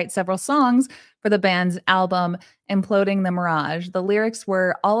him to write several songs for the band's album, Imploding the Mirage. The lyrics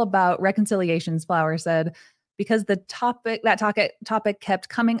were all about reconciliations, Flower said, because the topic kept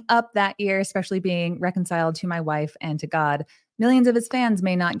coming up that year, especially being reconciled to my wife and to God. Millions of his fans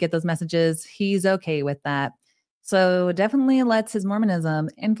may not get those messages. He's okay with that. So definitely lets his Mormonism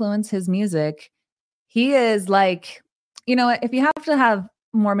influence his music. He is like, if you have to have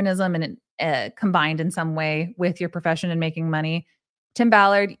Mormonism and combined in some way with your profession and making money, Tim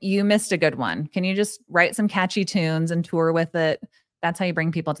Ballard, you missed a good one. Can you just write some catchy tunes and tour with it? That's how you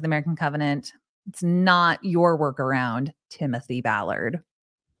bring people to the American Covenant. It's not your workaround, Timothy Ballard.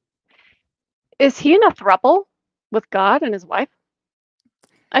 Is he in a throuple with God and his wife?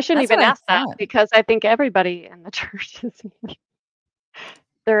 I shouldn't That's even what I ask that thought. because I think everybody in the church is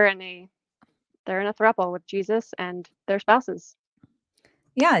they're in a throuple with Jesus and their spouses.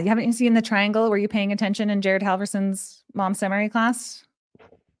 Yeah, you haven't seen the triangle? Were you paying attention in Jared Halverson's mom's seminary class?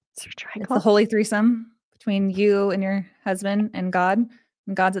 It's their It's the triangle. holy threesome between you and your husband and God.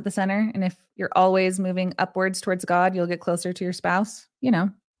 And God's at the center. And if you're always moving upwards towards God, you'll get closer to your spouse.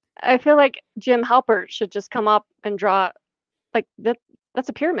 I feel like Jim Halpert should just come up and draw like that. That's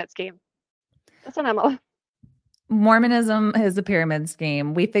a pyramid scheme. That's an MO. Mormonism is a pyramid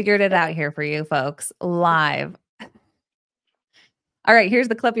scheme. We figured it out here for you folks live. All right, here's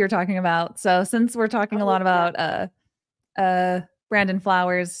the clip you were talking about. So since we're talking a lot about Brandon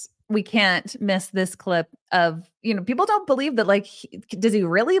Flowers, we can't miss this clip of, people don't believe that, like, does he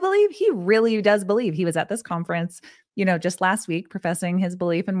really believe? He really does believe. He was at this conference, just last week professing his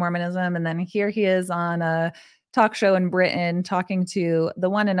belief in Mormonism. And then here he is on a talk show in Britain talking to the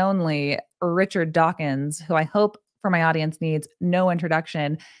one and only Richard Dawkins, who I hope for my audience needs no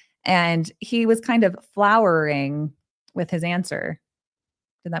introduction. And he was kind of flowering with his answer.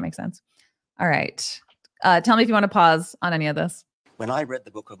 Did that make sense? All right. Tell me if you want to pause on any of this. When I read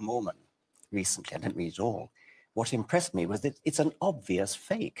the Book of Mormon recently, I didn't read it all, what impressed me was that it's an obvious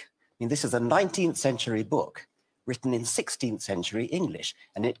fake. I mean, this is a 19th century book written in 16th century English,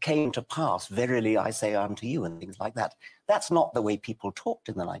 and it came to pass, verily I say unto you, and things like that. That's not the way people talked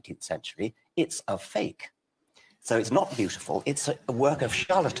in the 19th century. It's a fake. So it's not beautiful. It's a work of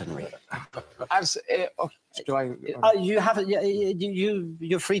charlatanry. You have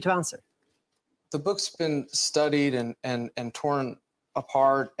you're free to answer. The book's been studied and torn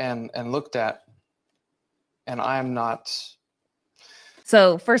apart and looked at, and I'm not.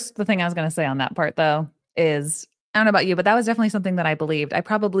 So first, the thing I was going to say on that part, though, is I don't know about you, but that was definitely something that I believed. I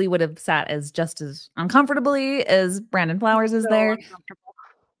probably would have sat just as uncomfortably as Brandon Flowers is there.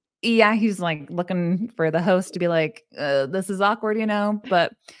 Yeah, he's like looking for the host to be like, this is awkward,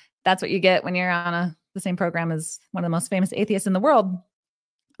 but that's what you get when you're on the same program as one of the most famous atheists in the world.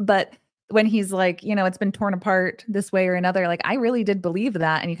 But when he's like, it's been torn apart this way or another, like, I really did believe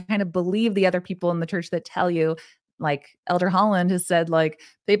that. And you kind of believe the other people in the church that tell you, like Elder Holland has said, like,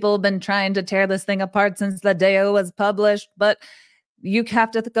 people have been trying to tear this thing apart since the day it was published, but you have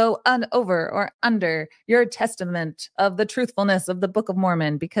to go over or under your testament of the truthfulness of the Book of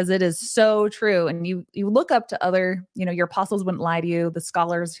Mormon, because it is so true. And you look up to other, your apostles wouldn't lie to you, the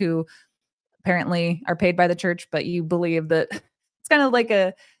scholars who apparently are paid by the church, but you believe that it's kind of like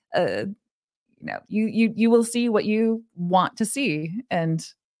you will see what you want to see. And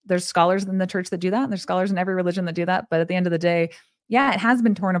there's scholars in the church that do that. And there's scholars in every religion that do that. But at the end of the day, yeah, it has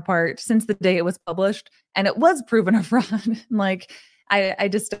been torn apart since the day it was published, and it was proven a fraud. Like, I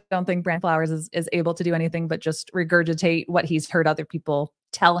just don't think Brand Flowers is able to do anything but just regurgitate what he's heard other people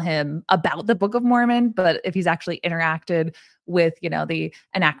tell him about the Book of Mormon. But if he's actually interacted with, the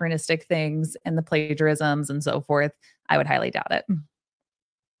anachronistic things and the plagiarisms and so forth, I would highly doubt it.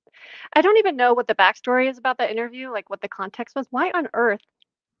 I don't even know what the backstory is about that interview, like what the context was. Why on earth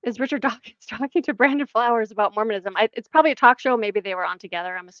is Richard Dawkins talking to Brandon Flowers about Mormonism? It's probably a talk show. Maybe they were on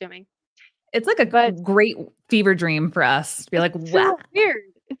together, I'm assuming. It's like a great fever dream for us to be like, wow. So weird.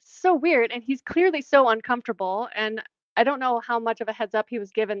 It's so weird. And he's clearly so uncomfortable. And I don't know how much of a heads up he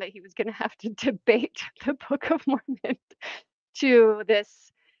was given that he was going to have to debate the Book of Mormon to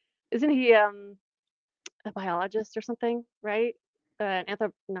this. Isn't he a biologist or something, right?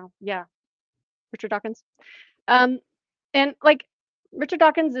 Richard Dawkins. And like Richard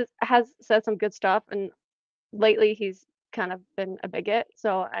Dawkins has said some good stuff, and lately he's kind of been a bigot.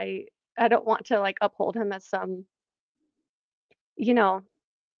 So I don't want to like uphold him as some,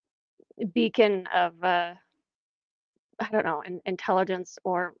 beacon of I don't know, intelligence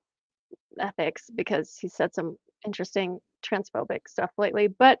or ethics, because he said some interesting transphobic stuff lately.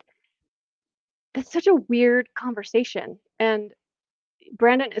 But it's such a weird conversation, and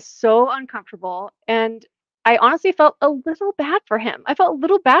Brandon is so uncomfortable, and I honestly felt a little bad for him. I felt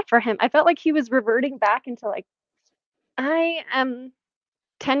like he was reverting back into like, I am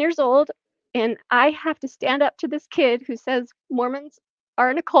 10 years old and I have to stand up to this kid who says Mormons are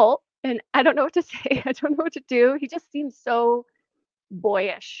an occult, and I don't know what to say. I don't know what to do. He just seems so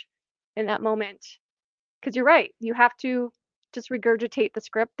boyish in that moment. Because you're right. You have to just regurgitate the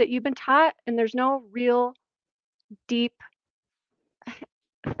script that you've been taught, and there's no real deep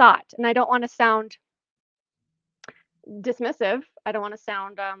thought. And I don't want to sound dismissive. I don't want to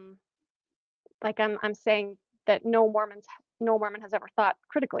sound like I'm saying that no Mormon has ever thought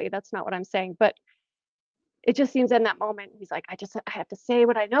critically. That's not what I'm saying. But it just seems in that moment he's like, I have to say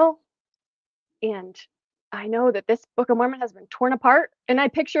what I know, and I know that this Book of Mormon has been torn apart. And I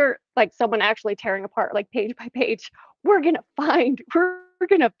picture like someone actually tearing apart, like page by page. We're gonna find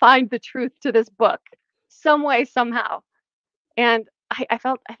the truth to this book some way, somehow. And I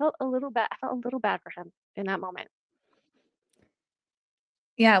felt a little bad. I felt a little bad for him in that moment.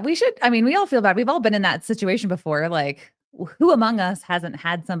 Yeah, we all feel bad. We've all been in that situation before. Like, who among us hasn't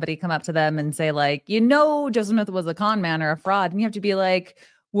had somebody come up to them and say, like, Joseph Smith was a con man or a fraud? And you have to be like,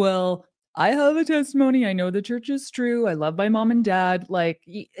 well, I have a testimony. I know the church is true. I love my mom and dad. Like,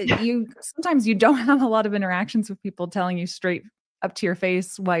 you sometimes you don't have a lot of interactions with people telling you straight up to your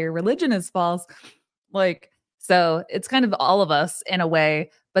face why your religion is false. Like, so it's kind of all of us in a way.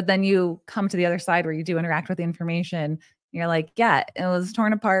 But then you come to the other side where you do interact with the information. You're like, yeah, it was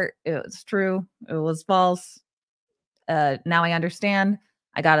torn apart. It was true. It was false. Now I understand.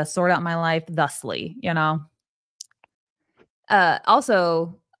 I got to sort out my life thusly,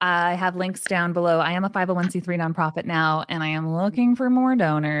 Also, I have links down below. I am a 501c3 nonprofit now, and I am looking for more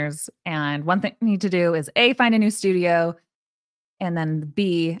donors. And one thing I need to do is A, find a new studio. And then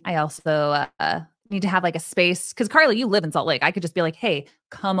B, I also need to have like a space. Because Carly, you live in Salt Lake. I could just be like, hey,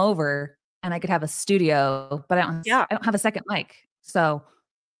 come over. And I could have a studio, but I don't have a second mic. So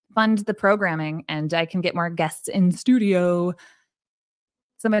fund the programming and I can get more guests in studio.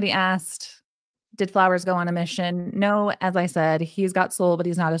 Somebody asked, did Flowers go on a mission? No, as I said, he's got soul, but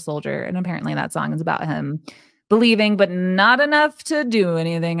he's not a soldier. And apparently that song is about him believing, but not enough to do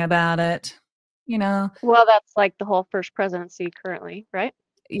anything about it. Well, that's like the whole first presidency currently, right?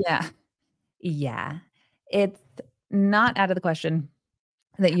 Yeah. It's not out of the question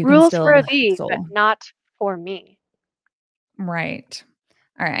that you Rules can still for thee, soul. but not for me. Right.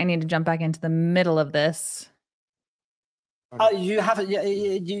 All right. I need to jump back into the middle of this. You have it.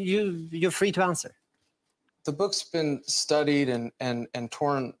 You're free to answer. The book's been studied and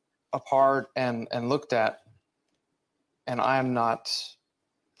torn apart and looked at, and I'm not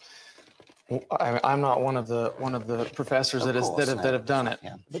one of the professors that have done it.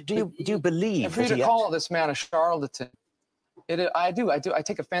 Yeah. But do you believe? And for you to call this man a charlatan, I do. I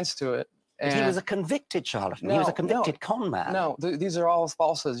take offense to it. But he was a convicted charlatan. He was a convicted con man. No, these are all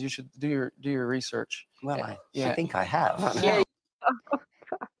falsehoods. You should do your research. Well, I think I have. Yeah.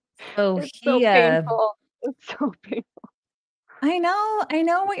 So it's so painful. It's so painful. I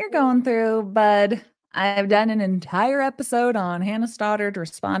know what you're going through, bud. I've done an entire episode on Hannah Stoddard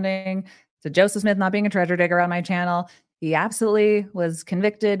responding to Joseph Smith not being a treasure digger on my channel. He absolutely was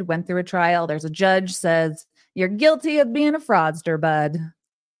convicted, went through a trial. There's a judge says, you're guilty of being a fraudster, bud.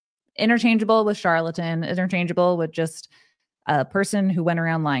 Interchangeable with charlatan, interchangeable with just a person who went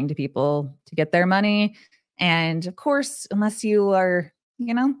around lying to people to get their money. And of course, unless you are,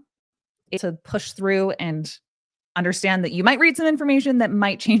 to push through and understand that you might read some information that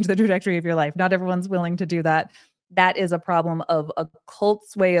might change the trajectory of your life. Not everyone's willing to do that. That is a problem of a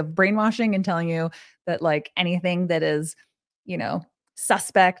cult's way of brainwashing and telling you that like anything that is,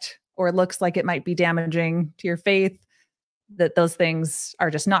 suspect or looks like it might be damaging to your faith, that those things are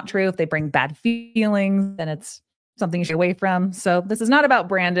just not true. If they bring bad feelings, then it's something you should away from. So this is not about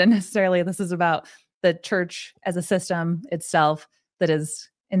Brandon necessarily. This is about the church as a system itself that has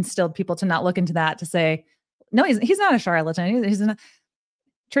instilled people to not look into that, to say, no, he's not a charlatan. He's not.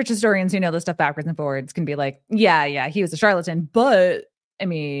 Church historians who know this stuff backwards and forwards can be like, yeah, he was a charlatan, but I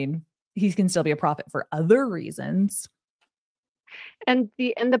mean, he can still be a prophet for other reasons. And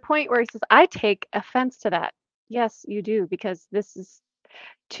the point where he says, I take offense to that. Yes, you do, because this is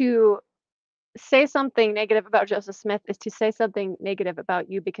to say something negative about Joseph Smith is to say something negative about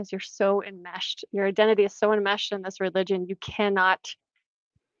you, because you're so enmeshed. Your identity is so enmeshed in this religion. You cannot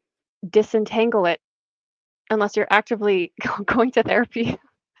disentangle it unless you're actively going to therapy.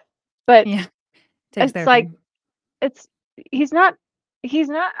 But Yeah, it's therapy. like he's not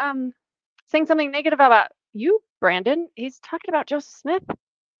saying something negative about you, Brandon. He's talking about Joseph Smith,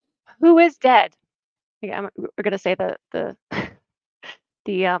 who is dead. We're gonna say the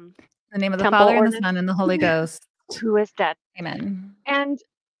name of the temple Father and the ordinance. Son and the Holy Ghost. Who is dead. Amen. And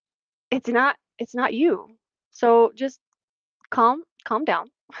it's not you. So just calm down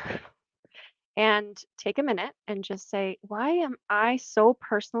and take a minute and just say, why am I so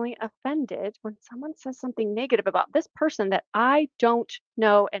personally offended when someone says something negative about this person that I don't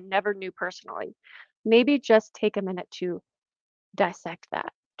know and never knew personally? Maybe just take a minute to dissect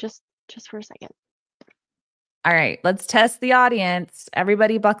that just for a second. All right, let's test the audience.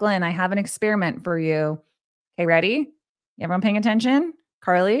 Everybody buckle in. I have an experiment for you. Okay, ready? Everyone paying attention?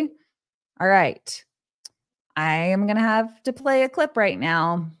 Carly? All right. I am going to have to play a clip right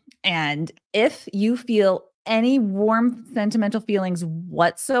now. And if you feel any warm, sentimental feelings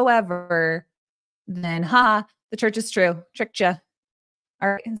whatsoever, then the church is true. Tricked you.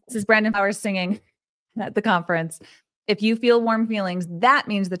 All right, this is Brandon Flowers singing at the conference. If you feel warm feelings, that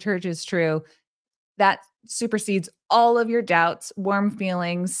means the church is true. That supersedes all of your doubts, warm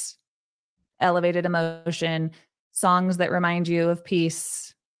feelings, elevated emotion, songs that remind you of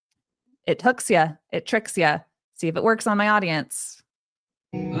peace. It hooks you. It tricks you. See if it works on my audience.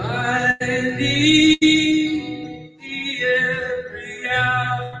 I need every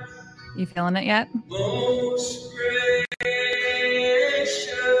hour. You feeling it yet? Most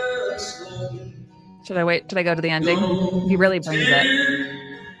gracious Lord. Should I wait till I go to the ending? He really brings it.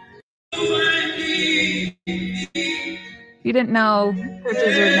 You didn't know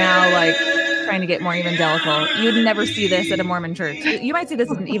churches are now like trying to get more evangelical. You'd never see this at a Mormon church. You might see this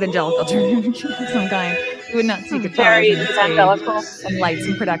at an evangelical church of some kind. You would not see guitars Very on the evangelical stage and lights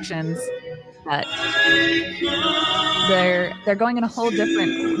and productions. But they're going in a whole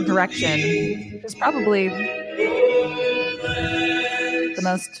different direction, which is probably the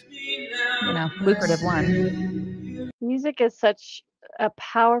most, lucrative one. Music is such a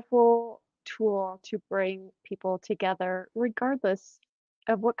powerful tool to bring people together, regardless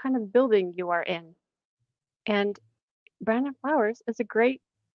of what kind of building you are in. And Brandon Flowers is a great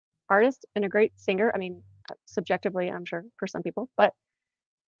artist and a great singer. I mean, subjectively, I'm sure for some people, but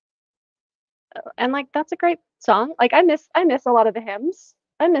and like that's a great song. Like I miss a lot of the hymns.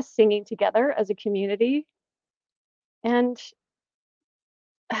 I miss singing together as a community. And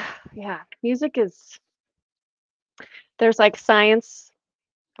yeah, music is, there's like science,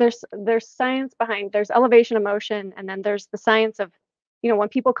 there's science behind, there's elevation emotion, and then there's the science of, when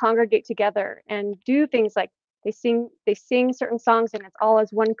people congregate together and do things like they sing certain songs and it's all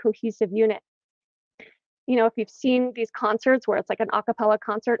as one cohesive unit. If you've seen these concerts where it's like an a cappella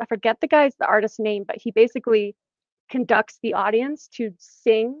concert, I forget the artist's name, but he basically conducts the audience to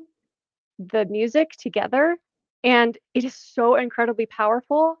sing the music together, and it is so incredibly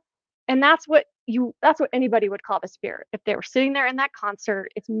powerful. And that's what anybody would call the spirit. If they were sitting there in that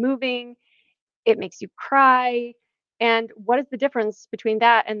concert, it's moving, it makes you cry. And what is the difference between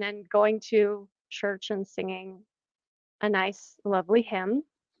that and then going to church and singing a nice, lovely hymn,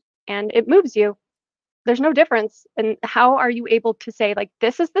 and it moves you? There's no difference. And how are you able to say, like,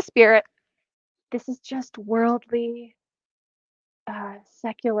 this is the spirit, this is just worldly,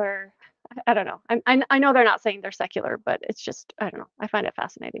 secular? I don't know. I know they're not saying they're secular, but it's just, I don't know. I find it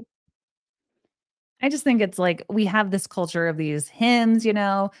fascinating. I just think it's like we have this culture of these hymns,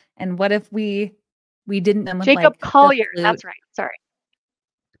 and what if we didn't them with Jacob like Collier, that's right. Sorry.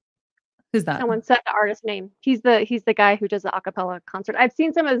 Who's that? Someone said the artist name. He's the guy who does the a cappella concert. I've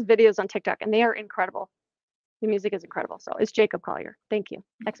seen some of his videos on TikTok and they are incredible. The music is incredible. So it's Jacob Collier. Thank you.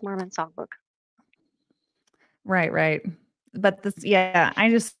 Ex-Mormon Songbook. Right. But this, yeah, I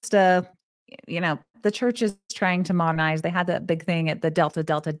just, the church is trying to modernize. They had that big thing at the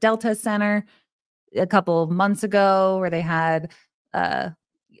Delta Center a couple of months ago where they had,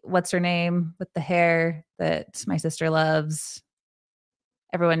 what's her name with the hair that my sister loves?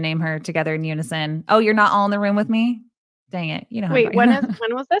 Everyone name her together in unison. Oh, you're not all in the room with me? Dang it. You know how Wait, when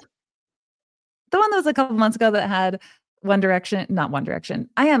was this? the one that was a couple months ago that had not One Direction.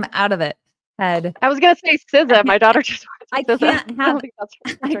 I am out of it. Had I was gonna say SZA. My daughter just I watched SZA. can't have think that's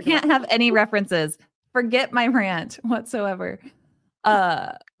what I you're talking can't have any references. Forget my rant whatsoever.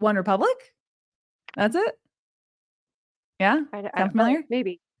 One Republic? That's it? Yeah? about. I Sound don't know, familiar?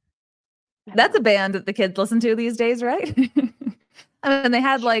 maybe. That's a band that the kids listen to these days, right? I mean, they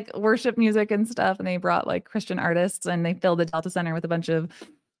had like worship music and stuff, and they brought like Christian artists and they filled the Delta Center with a bunch of,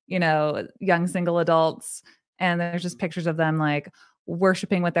 young single adults. And there's just pictures of them like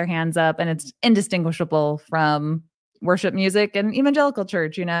worshiping with their hands up, and it's indistinguishable from worship music and evangelical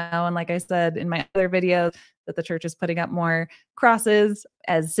church, And like I said in my other videos, that the church is putting up more crosses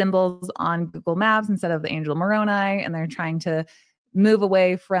as symbols on Google Maps instead of the angel Moroni, and they're trying to move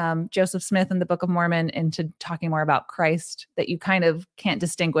away from Joseph Smith and the Book of Mormon into talking more about Christ, that you kind of can't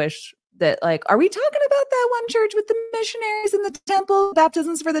distinguish that, like, are we talking about that one church with the missionaries and the temple,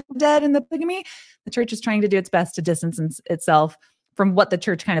 baptisms for the dead and the polygamy? The church is trying to do its best to distance itself from what the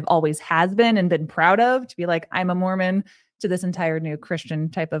church kind of always has been and been proud of, to be like, I'm a Mormon, to this entire new Christian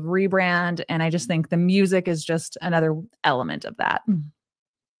type of rebrand. And I just think the music is just another element of that.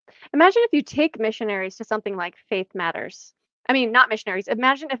 Imagine if you take missionaries to something like Faith Matters. I mean, not missionaries.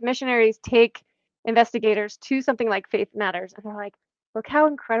 Imagine if missionaries take investigators to something like Faith Matters and they're like, look how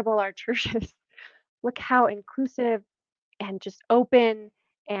incredible our church is. Look how inclusive and just open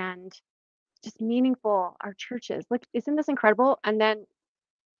and just meaningful our church is. Look, isn't this incredible? And then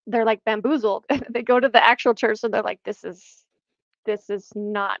they're like bamboozled. They go to the actual church and they're like, this is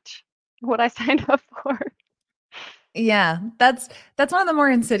not what I signed up for. Yeah, that's one of the more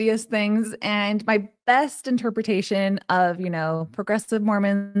insidious things. And my best interpretation of, progressive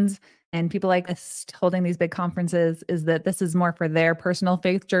Mormons and people like this holding these big conferences is that this is more for their personal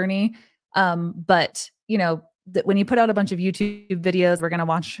faith journey. But that when you put out a bunch of YouTube videos, we're going to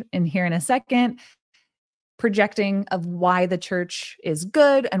watch in here in a second, projecting of why the church is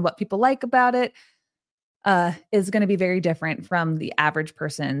good and what people like about it, is going to be very different from the average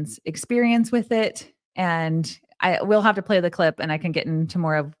person's experience with it. And I will have to play the clip and I can get into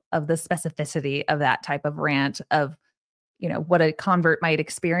more of the specificity of that type of rant of, what a convert might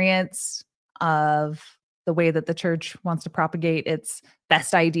experience, of the way that the church wants to propagate its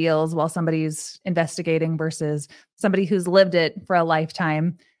best ideals while somebody's investigating, versus somebody who's lived it for a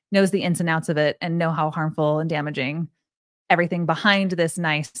lifetime, knows the ins and outs of it, and know how harmful and damaging everything behind this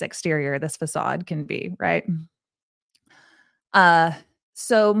nice exterior, this facade, can be, right?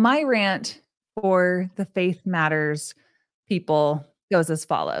 So my rant for the Faith Matters people goes as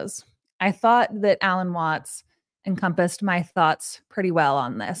follows. I thought that Alan Watts encompassed my thoughts pretty well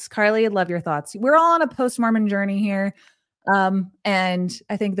on this. Carly, I'd love your thoughts. We're all on a post-Mormon journey here. And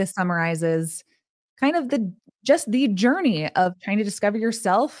I think this summarizes kind of the journey of trying to discover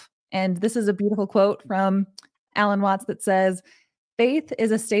yourself. And this is a beautiful quote from Alan Watts that says, faith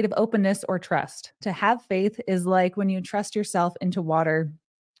is a state of openness or trust. To have faith is like when you trust yourself into water.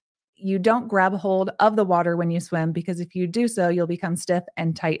 You don't grab hold of the water when you swim, because if you do so, you'll become stiff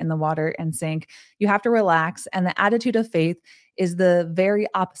and tight in the water and sink. You have to relax. And the attitude of faith is the very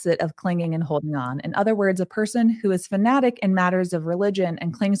opposite of clinging and holding on. In other words, a person who is fanatic in matters of religion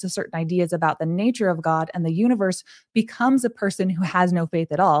and clings to certain ideas about the nature of God and the universe becomes a person who has no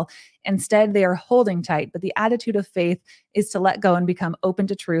faith at all. Instead, they are holding tight. But the attitude of faith is to let go and become open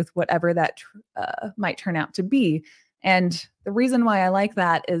to truth, whatever that might turn out to be. And the reason why I like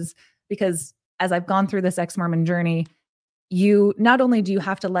that is because as I've gone through this ex-Mormon journey, you not only do you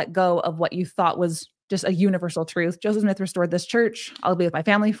have to let go of what you thought was just a universal truth. Joseph Smith restored this church. I'll be with my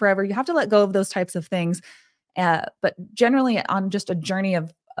family forever. You have to let go of those types of things. But generally on just a journey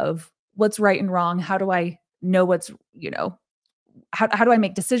of what's right and wrong, how do I know what's, how do I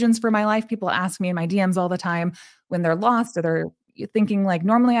make decisions for my life? People ask me in my DMs all the time when they're lost or they're thinking like,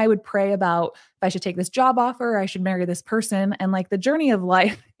 normally I would pray about if I should take this job offer, or I should marry this person. And like the journey of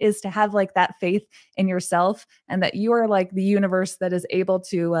life is to have like that faith in yourself, and that you are like the universe that is able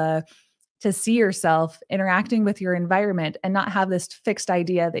to see yourself interacting with your environment, and not have this fixed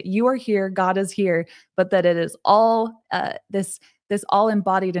idea that you are here, God is here, but that it is all this all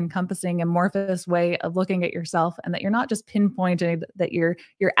embodied, encompassing, amorphous way of looking at yourself, and that you're not just pinpointed that you're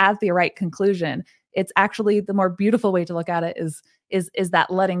at the right conclusion. It's actually the more beautiful way to look at it is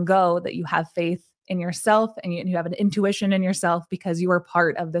that letting go, that you have faith in yourself, and you have an intuition in yourself because you are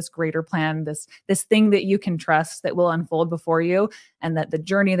part of this greater plan, this thing that you can trust that will unfold before you, and that the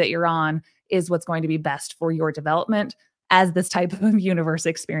journey that you're on is what's going to be best for your development as this type of universe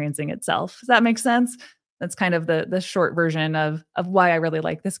experiencing itself. Does that make sense? That's kind of the short version of why I really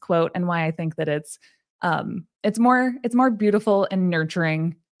like this quote, and why I think that it's more beautiful and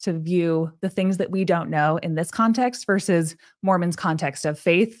nurturing to view the things that we don't know in this context versus Mormon's context of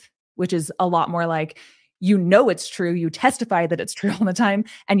faith, which is a lot more like, you know it's true, you testify that it's true all the time,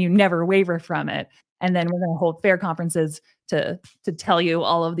 and you never waver from it. And then we're going to hold fair conferences to tell you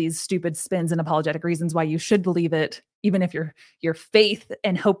all of these stupid spins and apologetic reasons why you should believe it, even if your faith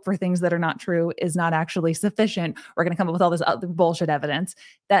and hope for things that are not true is not actually sufficient. We're going to come up with all this other bullshit evidence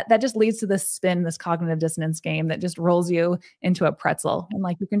that just leads to this spin, this cognitive dissonance game that just rolls you into a pretzel. And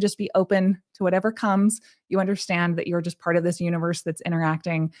like, you can just be open to whatever comes. You understand that you're just part of this universe that's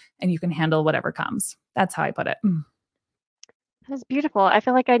interacting, and you can handle whatever comes. That's how I put it. That's beautiful. I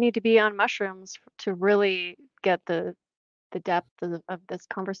feel like I need to be on mushrooms to really get the depth of this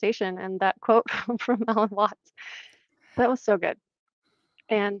conversation, and that quote from Alan Watts. That was so good.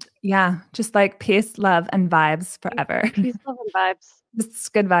 And yeah, just like peace, love, and vibes forever. Peace, love, and vibes.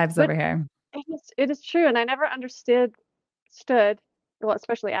 Just good vibes over here. It is true. And I never understood, well,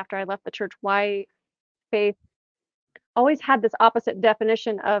 especially after I left the church, why faith always had this opposite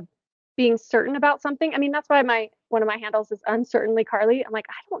definition of being certain about something. I mean, that's why one of my handles is UncertainlyCarly. I'm like,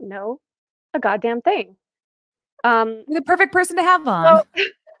 I don't know a goddamn thing. You're the perfect person to have on.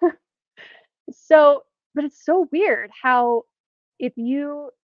 But it's so weird how if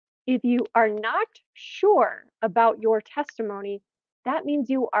you are not sure about your testimony, that means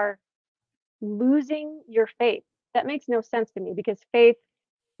you are losing your faith. That makes no sense to me, because faith,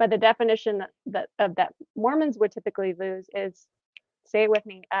 by the definition that Mormons would typically lose, is, say it with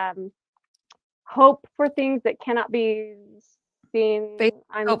me, hope for things that cannot be seen. Faith,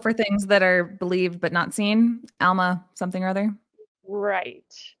 hope for things that are believed but not seen. Alma something or other. Right.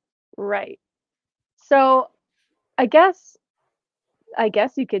 So I guess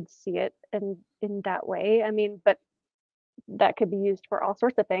you could see it in that way. I mean, but that could be used for all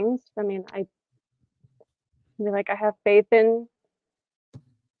sorts of things. I mean, I have faith in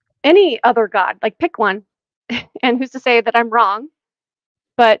any other God, like pick one, and who's to say that I'm wrong?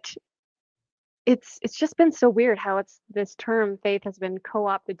 But it's just been so weird how this term faith has been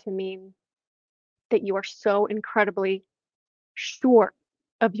co-opted to mean that you are so incredibly sure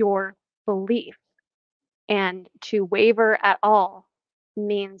of your belief, and to waver at all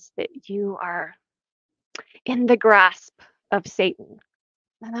means that you are in the grasp of Satan.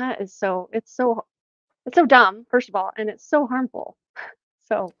 And that is it's so dumb, first of all, and it's so harmful.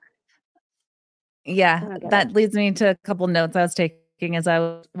 So yeah, that leads me to a couple notes I was taking as I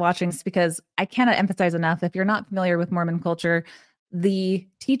was watching this, because I cannot emphasize enough, if you're not familiar with Mormon culture, the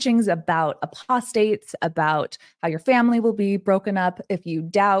teachings about apostates, about how your family will be broken up if you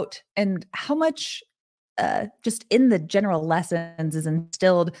doubt, and how much just in the general lessons is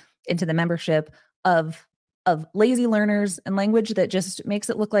instilled into the membership of lazy learners and language that just makes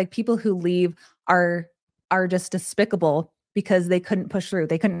it look like people who leave are just despicable because they couldn't push through.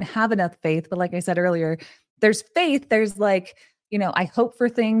 They couldn't have enough faith. But like I said earlier, there's faith. There's like, I hope for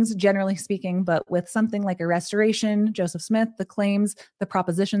things, generally speaking, but with something like a restoration, Joseph Smith, the claims, the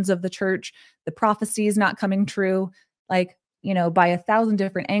propositions of the church, the prophecies not coming true, like, by 1,000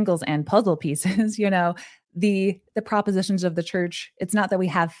 different angles and puzzle pieces, the propositions of the church. It's not that we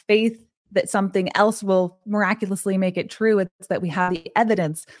have faith that something else will miraculously make it true. It's that we have the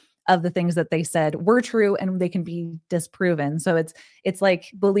evidence of the things that they said were true and they can be disproven. So it's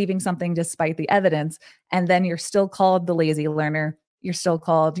like believing something despite the evidence. And then you're still called the lazy learner. You're still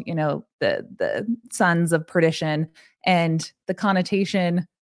called, the sons of perdition, and the connotation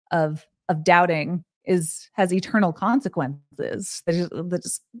of doubting has eternal consequences.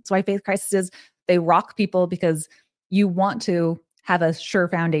 That's why faith crises, they rock people, because you want to have a sure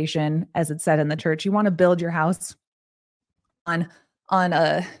foundation, as it's said in the church. You want to build your house on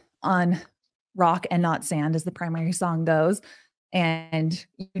rock and not sand, as the primary song goes. And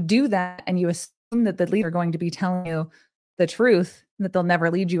you do that, and you assume that the leader are going to be telling you the truth, that they'll never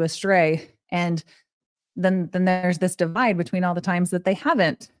lead you astray. And then there's this divide between all the times that they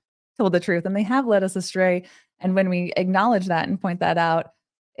haven't told the truth and they have led us astray. And when we acknowledge that and point that out,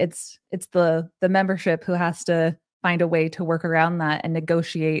 it's the membership who has to find a way to work around that and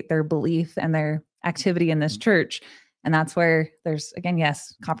negotiate their belief and their activity in this church. And that's where there's, again,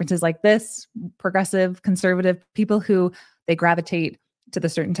 yes, conferences like this, progressive, conservative people who they gravitate to the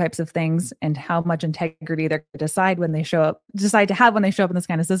certain types of things, and how much integrity they're decide to have when they show up in this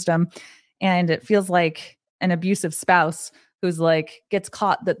kind of system. And it feels like an abusive spouse who's like gets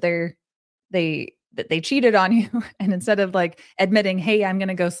caught that they cheated on you. And instead of like admitting, hey, I'm going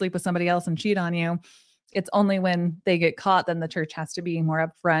to go sleep with somebody else and cheat on you, it's only when they get caught, then the church has to be more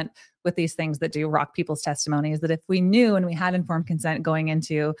upfront with these things that do rock people's testimonies, that if we knew and we had informed consent going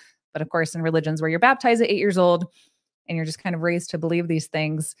into, but of course, in religions where you're baptized at 8 years old and you're just kind of raised to believe these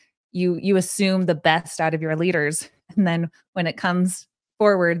things, you assume the best out of your leaders. And then when it comes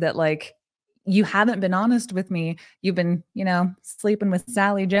forward that like, you haven't been honest with me, you've been, sleeping with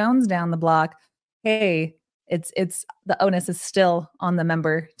Sally Jones down the block. Hey, it's the onus is still on the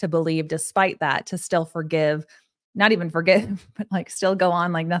member to believe, despite that, to still forgive, not even forgive, but like still go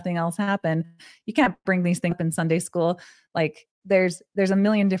on like nothing else happened. You can't bring these things up in Sunday school. Like there's a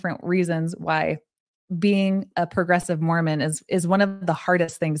million different reasons why being a progressive Mormon is one of the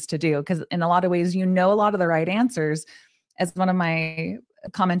hardest things to do, because in a lot of ways, a lot of the right answers. As one of my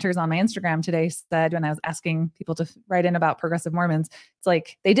commenters on my Instagram today said, when I was asking people to write in about progressive Mormons, it's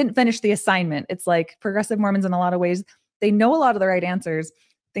like they didn't finish the assignment. It's like progressive Mormons in a lot of ways, they know a lot of the right answers,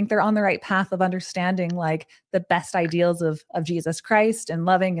 think they're on the right path of understanding like the best ideals of Jesus Christ and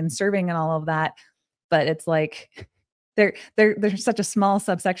loving and serving and all of that. But it's like they're such a small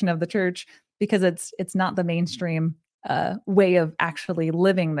subsection of the church because it's not the mainstream way of actually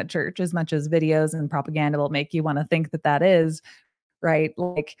living the church, as much as videos and propaganda will make you want to think that is right.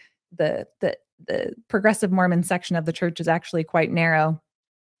 Like the progressive Mormon section of the church is actually quite narrow.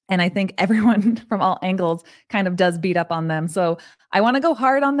 And I think everyone from all angles kind of does beat up on them. So I want to go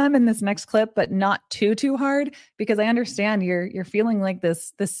hard on them in this next clip, but not too hard, because I understand you're feeling like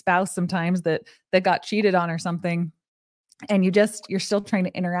this spouse sometimes that got cheated on or something. And you're still trying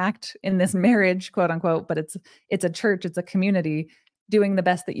to interact in this marriage, quote unquote, but it's a church, it's a community, doing the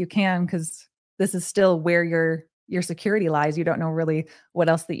best that you can, because this is still where your security lies. You don't know really what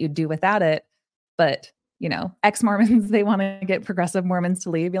else that you'd do without it. But, ex-Mormons, they want to get progressive Mormons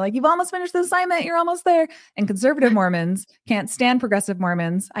to leave. Be like, you've almost finished the assignment. You're almost there. And conservative Mormons can't stand progressive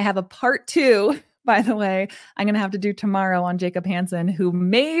Mormons. I have a part 2, by the way, I'm going to have to do tomorrow on Jacob Hansen, who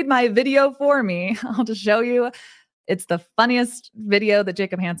made my video for me. I'll just show you. It's the funniest video that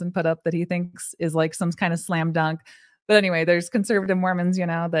Jacob Hansen put up that he thinks is like some kind of slam dunk. But anyway, there's conservative Mormons,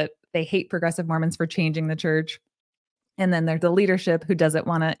 that they hate progressive Mormons for changing the church. And then there's the leadership who doesn't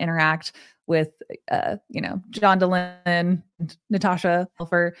want to interact with, John Dehlin, Natasha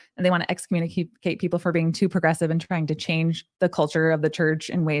Helfer, and they want to excommunicate people for being too progressive and trying to change the culture of the church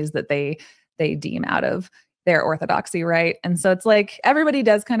in ways that they deem out of their orthodoxy, right? And so it's like everybody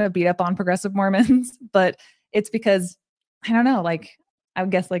does kind of beat up on progressive Mormons, but it's because, I don't know, like I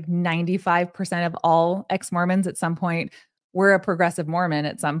would guess like 95% of all ex-Mormons at some point were a progressive Mormon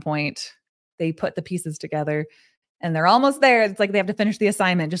at some point. They put the pieces together and they're almost there. It's like they have to finish the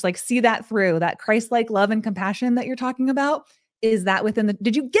assignment, just like see that through. That Christ-like love and compassion that you're talking about, is that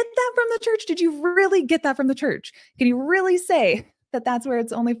did you get that from the church? Did you really get that from the church? Can you really say that that's where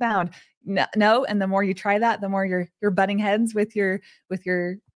it's only found? No. And the more you try that, the more you're butting heads with your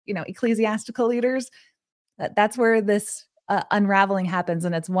ecclesiastical leaders. That's where this unraveling happens,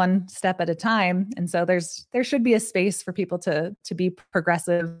 and it's one step at a time. And so there should be a space for people to be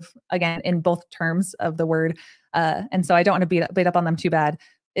progressive, again, in both terms of the word. And so I don't want to beat up on them too bad.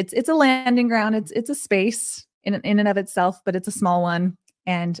 It's a landing ground. It's a space in and of itself, but it's a small one,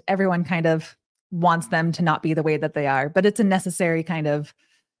 and everyone kind of wants them to not be the way that they are. But it's a necessary kind of,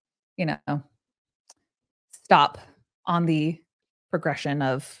 stop on the progression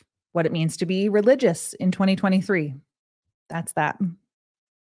of what it means to be religious in 2023. That's that.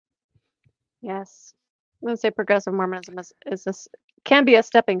 Yes. I'm going to say progressive Mormonism can be a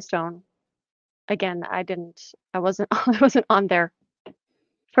stepping stone. Again, I wasn't on there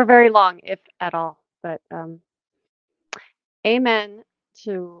for very long, if at all. But amen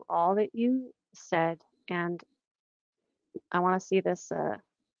to all that you said. And I want to see this. I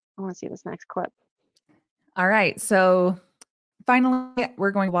want to see this next clip. All right. So finally,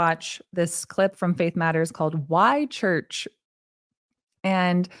 we're going to watch this clip from Faith Matters called Why Church?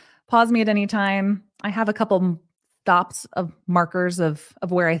 And pause me at any time. I have a couple stops of markers of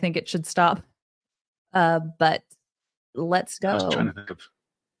where I think it should stop. But let's go. I was trying to think of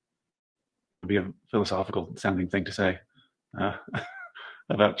would be a philosophical sounding thing to say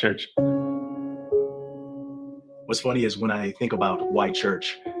about church. What's funny is when I think about why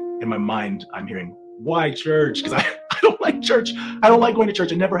church, in my mind, I'm hearing why church? Because I don't like church. I don't like going to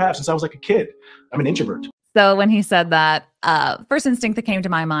church. I never have since I was like a kid. I'm an introvert. So when he said that, first instinct that came to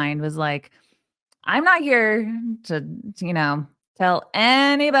my mind was like, I'm not here to, tell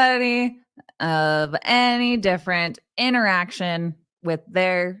anybody of any different interaction with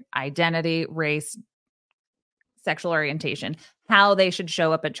their identity, race, sexual orientation, how they should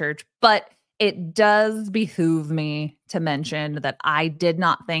show up at church. But it does behoove me to mention that I did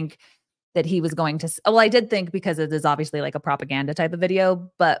not think that he was going to, well, I did think, because it is obviously like a propaganda type of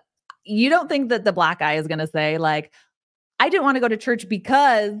video, but you don't think that the black guy is going to say like, I didn't want to go to church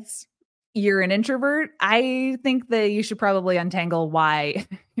because you're an introvert. I think that you should probably untangle why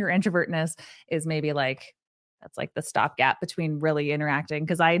your introvertness is maybe like, that's like the stopgap between really interacting.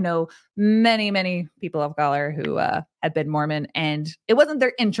 Because I know many people of color who had been Mormon, and it wasn't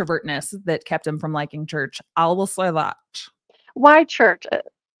their introvertness that kept them from liking church. I will say that. Why church?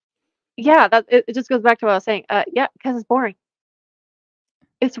 Yeah, that it just goes back to what I was saying. Yeah, because it's boring.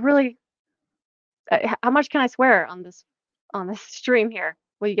 It's really. How much can I swear on this stream here?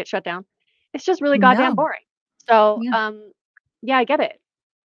 Will you get shut down? It's just really goddamn No. boring. So, Yeah. yeah, I get it.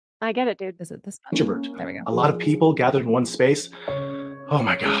 I get it, dude. Is it this? Introvert. There we go. A lot of people gathered in one space. Oh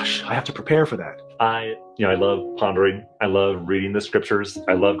my gosh, I have to prepare for that. I love pondering. I love reading the scriptures.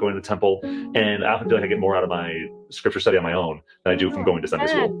 I love going to the temple. And I often feel like I get more out of my scripture study on my own than I do from going to Sunday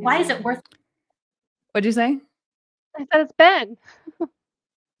school. Why is it worth? What'd you say? I said it's Ben. Do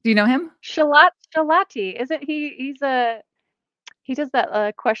you know him? Shalati. Isn't he? He does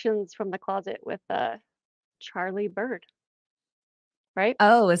that questions from the closet with Charlie Bird. Right?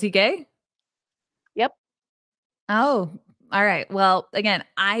 Oh, is he gay? Yep. Oh, all right. Well, again,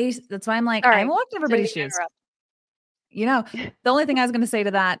 that's why I'm like, All right. I'm watching everybody's shoes. You know, the only thing I was going to say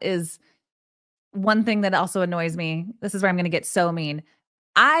to that is one thing that also annoys me. This is where I'm going to get so mean.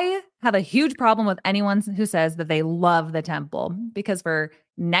 I have a huge problem with anyone who says that they love the temple, because for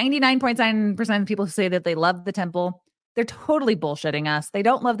 99.9% of people who say that they love the temple, they're totally bullshitting us. They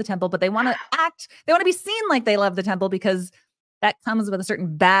don't love the temple, but they want to be seen like they love the temple, because that comes with a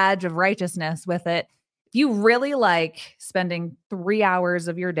certain badge of righteousness with it. If you really like spending 3 hours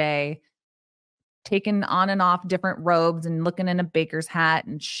of your day taking on and off different robes and looking in a baker's hat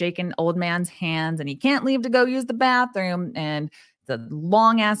and shaking old man's hands, and you can't leave to go use the bathroom, and it's a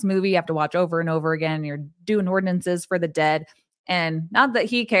long ass movie you have to watch over and over again, and you're doing ordinances for the dead. And not that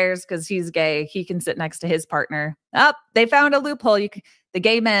he cares, because he's gay. He can sit next to his partner. They found a loophole. The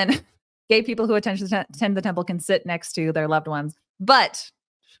gay people who attend the temple can sit next to their loved ones. But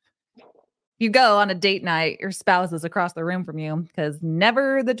you go on a date night, your spouse is across the room from you, because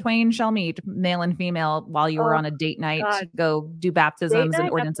never the twain shall meet, male and female, while you were on a date night to go do baptisms and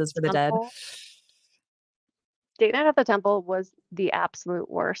ordinances for the dead. Date night at the temple was the absolute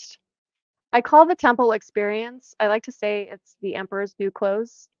worst. I call the temple experience, I like to say it's the emperor's new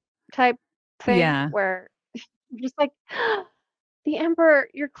clothes type thing. Yeah. Where you're just like, the emperor,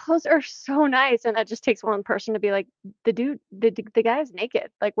 your clothes are so nice. And that just takes one person to be like, the guy's naked.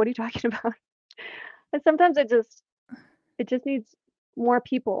 Like, what are you talking about? And sometimes it just needs more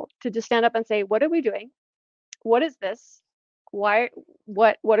people to just stand up and say, what are we doing? What is this? Why,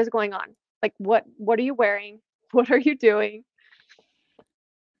 what is going on? Like, what are you wearing? What are you doing?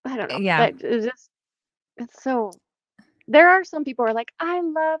 I don't know. Yeah. It's so, there are some people who are like, I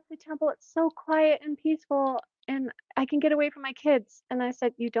love the temple. It's so quiet and peaceful, and I can get away from my kids. And I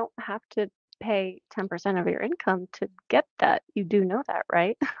said, you don't have to pay 10% of your income to get that. You do know that,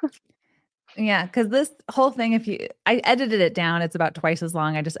 right? Yeah, because this whole thing, I edited it down, it's about twice as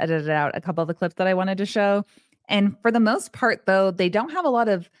long. I just edited out a couple of the clips that I wanted to show. And for the most part, though, they don't have a lot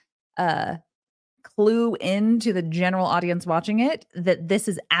of clue into the general audience watching it that this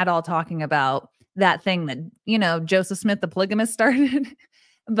is at all talking about that thing that, Joseph Smith, the polygamist, started.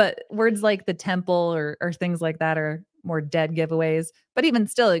 But words like the temple or things like that are more dead giveaways. But even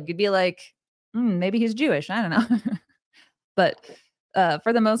still, it could be like, maybe he's Jewish. I don't know. But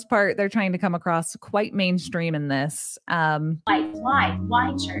for the most part, they're trying to come across quite mainstream in this.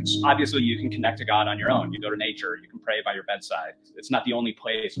 Why church? Obviously, you can connect to God on your own. You go to nature, you can pray by your bedside. It's not the only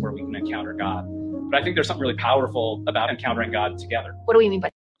place where we can encounter God. But I think there's something really powerful about encountering God together. What do we mean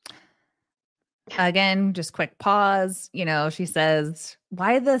by? Again, just quick pause. She says,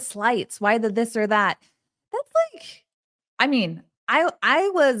 why the slights? Why the this or that? That's like, I mean, I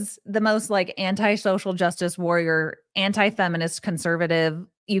was the most like anti-social justice warrior, anti-feminist conservative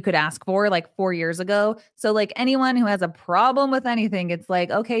you could ask for like 4 years ago. So like anyone who has a problem with anything, it's like,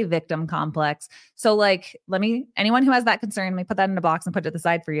 okay, victim complex. So like, anyone who has that concern, let me put that in a box and put it to the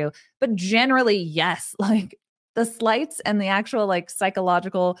side for you. But generally, yes, like the slights and the actual like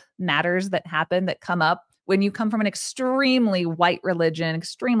psychological matters that happen that come up when you come from an extremely white religion,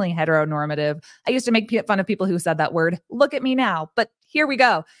 extremely heteronormative. I used to make fun of people who said that word. Look at me now. But here we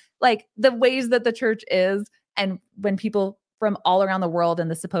go. Like the ways that the church is, and when people from all around the world in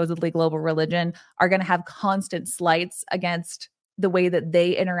the supposedly global religion are going to have constant slights against the way that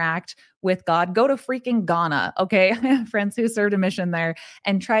they interact with God. Go to freaking Ghana, okay? I have friends who served a mission there,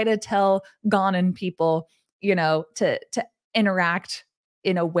 and try to tell Ghanan people, to interact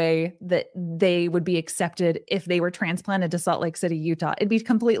in a way that they would be accepted if they were transplanted to Salt Lake City, Utah. It'd be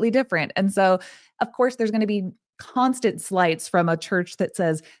completely different. And so, of course, there's going to be constant slights from a church that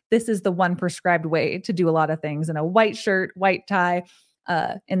says this is the one prescribed way to do a lot of things, in a white shirt, white tie,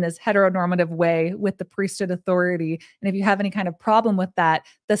 in this heteronormative way with the priesthood authority. And if you have any kind of problem with that,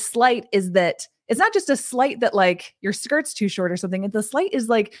 the slight is that it's not just a slight that like your skirt's too short or something. The slight is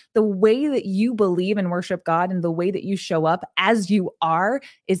like the way that you believe and worship God and the way that you show up as you are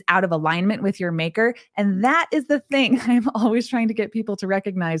is out of alignment with your maker. And that is the thing I'm always trying to get people to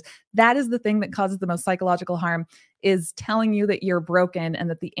recognize. That is the thing that causes the most psychological harm, is telling you that you're broken and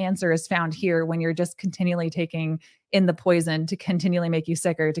that the answer is found here, when you're just continually taking in the poison to continually make you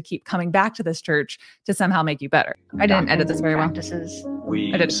sicker, to keep coming back to this church to somehow make you better. I didn't edit this very well.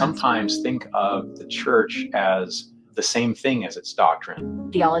 We sometimes think of the church as the same thing as its doctrine,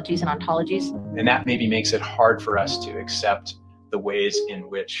 Theologies and ontologies. and that maybe makes it hard for us to accept the ways in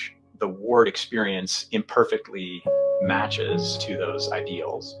which the ward experience imperfectly matches to those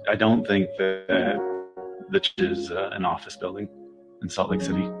ideals. I don't think that the church is an office building in Salt Lake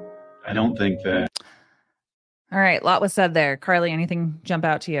City. I don't think that. All right, a lot was said there. Carly, anything jump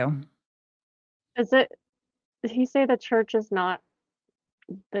out to you? Did he say the church is not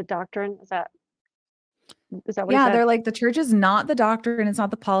the doctrine? Is that what he said? They're like, the church is not the doctrine. It's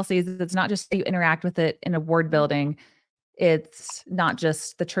not the policies. It's not just you interact with it in a ward building. It's not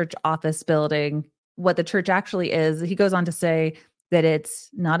just the church office building. What the church actually is, he goes on to say that it's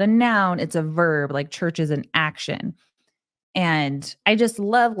not a noun, it's a verb, like church is an action. And I just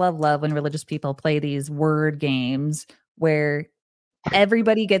love when religious people play these word games where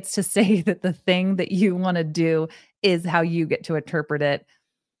everybody gets to say that the thing that you want to do is how you get to interpret it.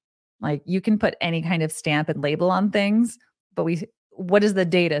 Like, you can put any kind of stamp and label on things, but what does the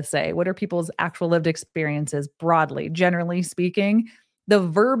data say? What are people's actual lived experiences broadly, generally speaking? The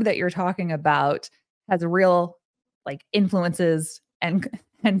verb that you're talking about has real like influences and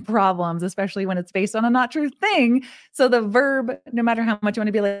problems, especially when it's based on a not true thing. So the verb, no matter how much you want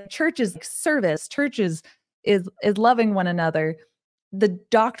to be like, church is like service, church is loving one another. The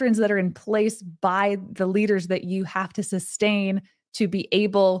doctrines that are in place by the leaders that you have to sustain to be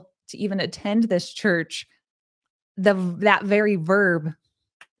able to even attend this church, that very verb,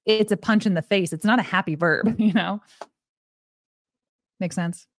 it's a punch in the face. It's not a happy verb, Makes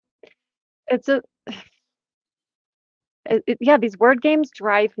sense? These word games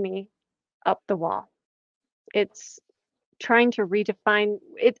drive me up the wall. It's trying to redefine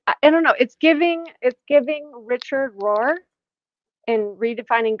it. I don't know. It's giving Richard Rohr and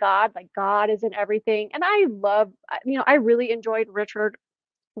redefining God, like God is in everything. And I really enjoyed Richard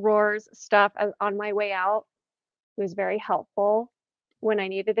Rohr's stuff on my way out. It was very helpful when I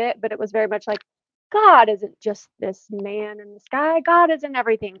needed it, but it was very much like, God isn't just this man in the sky. God is in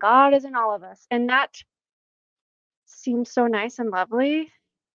everything. God is in all of us. And that seems so nice and lovely,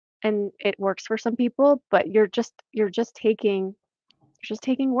 and it works for some people, but you're just taking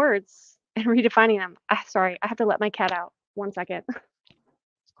words and redefining them. Sorry, I have to let my cat out. 1 second.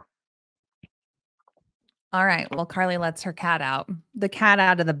 All right. Well, Carly lets her cat out. The cat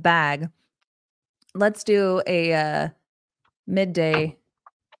out of the bag. Let's do a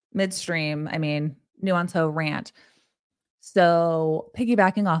midstream, nuance-ho rant. So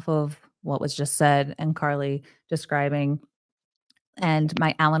piggybacking off of what was just said and Carly describing, and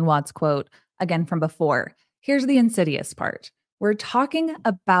my Alan Watts quote again from before, here's the insidious part. We're talking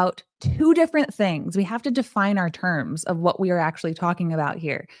about two different things. We have to define our terms of what we are actually talking about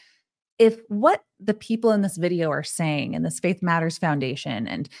here. If what the people in this video are saying in this Faith Matters Foundation,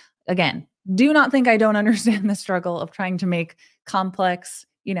 and again, do not think I don't understand the struggle of trying to make complex,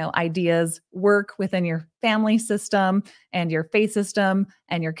 ideas work within your family system and your faith system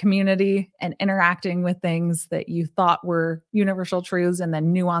and your community, and interacting with things that you thought were universal truths and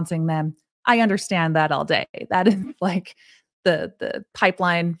then nuancing them. I understand that all day. That is like the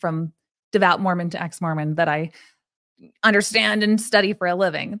pipeline from devout Mormon to ex-Mormon that I understand and study for a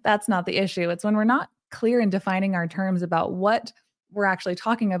living. That's not the issue. It's when we're not clear in defining our terms about what we're actually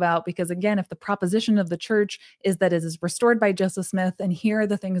talking about. Because again, if the proposition of the church is that it is restored by Joseph Smith, and here are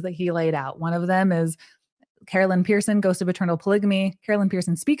the things that he laid out. One of them is Carolyn Pearson, Ghost of Eternal Polygamy. Carolyn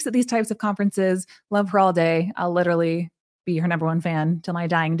Pearson speaks at these types of conferences. Love her all day. I'll literally be her number one fan till my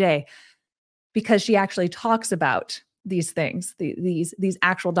dying day, because she actually talks about these things, these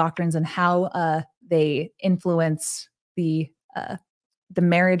actual doctrines, and how they influence the the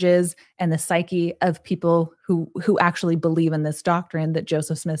marriages and the psyche of people who actually believe in this doctrine that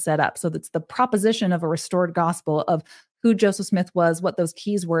Joseph Smith set up. So that's the proposition of a restored gospel of who Joseph Smith was, what those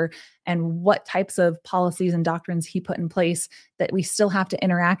keys were, and what types of policies and doctrines he put in place that we still have to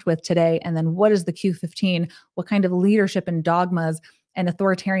interact with today. And then what is the Q15? What kind of leadership and dogmas and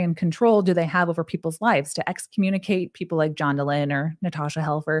authoritarian control do they have over people's lives to excommunicate people like John Dehlin or Natasha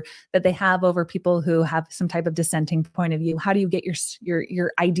Helfer, that they have over people who have some type of dissenting point of view? How do you get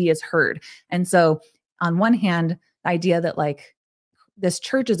your ideas heard? And so on one hand, the idea that like this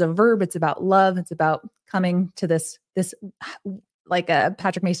church is a verb, it's about love, it's about coming to this like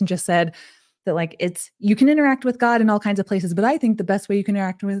Patrick Mason just said, that like you can interact with God in all kinds of places, but I think the best way you can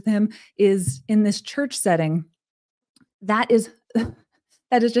interact with him is in this church setting. That is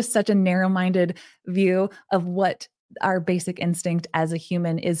just such a narrow-minded view of what our basic instinct as a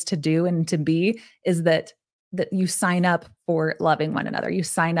human is to do and to be, is that you sign up for loving one another. You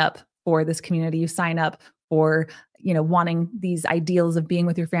sign up for this community. You sign up for, wanting these ideals of being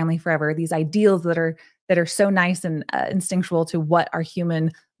with your family forever, these ideals that are so nice and instinctual to what our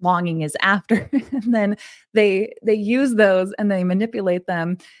human longing is after. And then they use those and they manipulate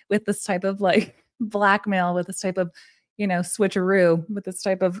them with this type of like blackmail, with this type of switcheroo, with this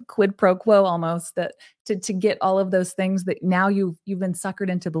type of quid pro quo almost, that to get all of those things that now you've been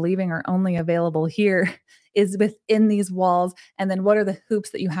suckered into believing are only available here is within these walls. And then what are the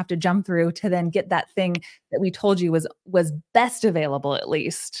hoops that you have to jump through to then get that thing that we told you was best available, at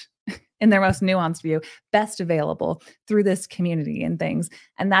least in their most nuanced view, best available through this community and things.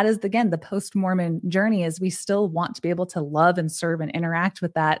 And that is, again, the post-Mormon journey, is we still want to be able to love and serve and interact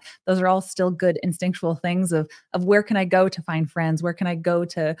with that. Those are all still good instinctual things of where can I go to find friends? Where can I go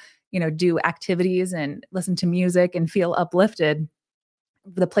to, do activities and listen to music and feel uplifted?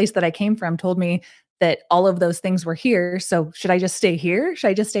 The place that I came from told me that all of those things were here. So should I just stay here? Should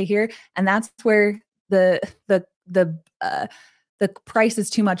I just stay here? And that's where the price is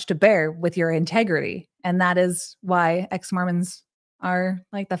too much to bear with your integrity. And that is why ex-Mormons are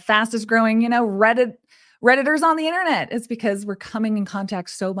like the fastest growing, Redditors on the internet. It's because we're coming in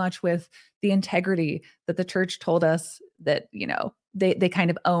contact so much with the integrity that the church told us that, they kind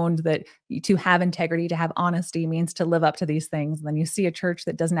of owned, that to have integrity, to have honesty means to live up to these things. And then you see a church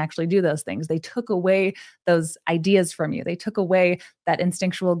that doesn't actually do those things. They took away those ideas from you. They took away that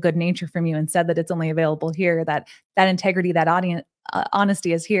instinctual good nature from you and said that it's only available here, that integrity, that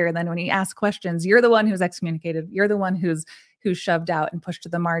honesty is here. And then when you ask questions, you're the one who's excommunicated. You're the one who's shoved out and pushed to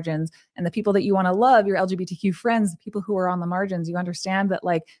the margins. And the people that you want to love, your LGBTQ friends, the people who are on the margins, you understand that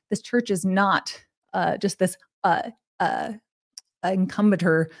like this church is not just this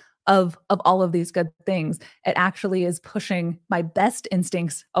incumbenter of all of these good things. It actually is pushing my best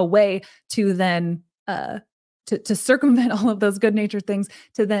instincts away to then to circumvent all of those good natured things,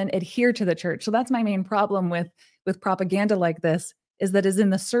 to then adhere to the church. So that's my main problem with propaganda like this, is that is in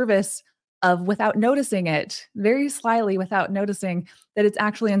the service of, without noticing it, very slyly, without noticing that it's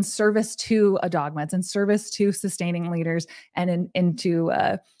actually in service to a dogma. It's in service to sustaining leaders and into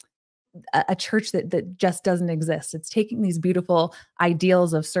a church that just doesn't exist. It's taking these beautiful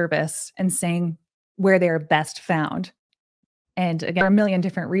ideals of service and saying where they're best found. And again, there are a million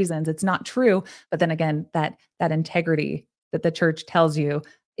different reasons it's not true. But then again, that integrity that the church tells you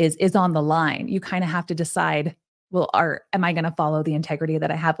is on the line. You kind of have to decide, well, am I going to follow the integrity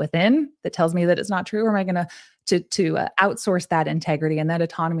that I have within that tells me that it's not true? Or am I going to outsource that integrity and that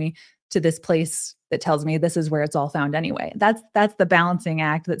autonomy to this place that tells me this is where it's all found anyway? That's the balancing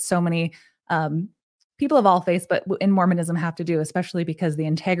act that so many people of all faiths, but in Mormonism, have to do, especially because the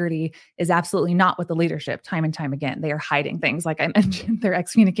integrity is absolutely not with the leadership. Time and time again, they are hiding things. Like I mentioned, they're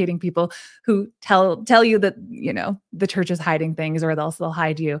excommunicating people who tell you that, the church is hiding things, or they'll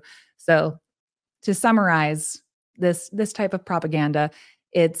hide you. So to summarize this type of propaganda,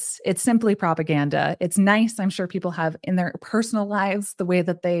 it's simply propaganda. It's nice. I'm sure people have in their personal lives the way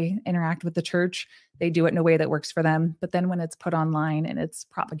that they interact with the church. They do it in a way that works for them. But then when it's put online and it's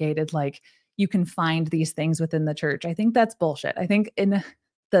propagated, like you can find these things within the church, I think that's bullshit. I think in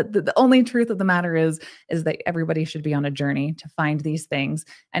the only truth of the matter is that everybody should be on a journey to find these things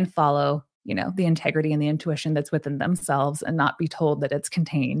and follow, the integrity and the intuition that's within themselves, and not be told that it's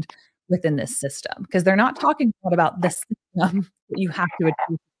contained within this system, because they're not talking about this system that you have to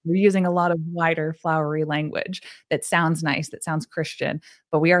achieve. We're using a lot of wider, flowery language that sounds nice, that sounds Christian,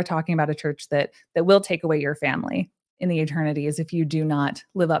 but we are talking about a church that will take away your family in the eternities if you do not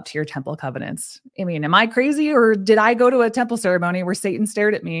live up to your temple covenants. I mean, am I crazy, or did I go to a temple ceremony where Satan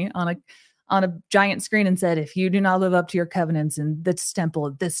stared at me on a giant screen and said, if you do not live up to your covenants in this temple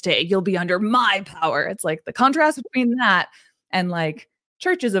at this day, you'll be under my power? It's like the contrast between that and like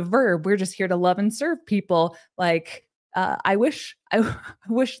church is a verb. We're just here to love and serve people. Like, I wish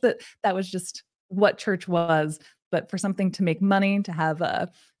that was just what church was. But for something to make money, to have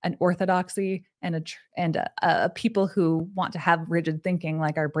an orthodoxy and a people who want to have rigid thinking,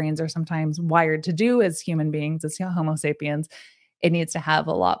 like our brains are sometimes wired to do as human beings, as Homo sapiens, it needs to have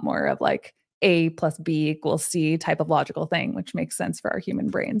a lot more of like A plus B equals C type of logical thing, which makes sense for our human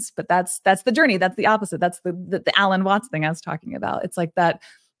brains. But that's the journey. That's the opposite. That's the Alan Watts thing I was talking about. It's like that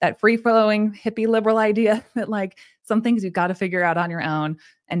free flowing hippie liberal idea that like some things you've got to figure out on your own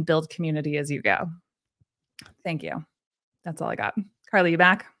and build community as you go. Thank you. That's all I got. Carly, you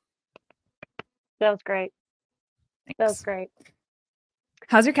back? That was great. Thanks. That was great.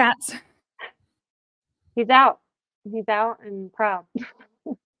 How's your cats? He's out. He's out and proud.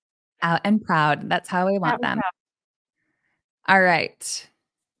 Out and proud. That's how we want them. All right.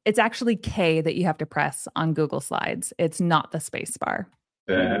 It's actually K that you have to press on Google Slides. It's not the space bar.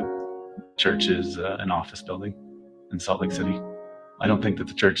 The church is an office building in Salt Lake City. I don't think that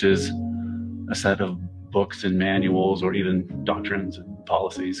the church is a set of books and manuals or even doctrines and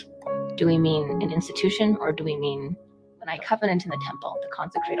policies. Do we mean an institution, or do we mean when I covenant in the temple to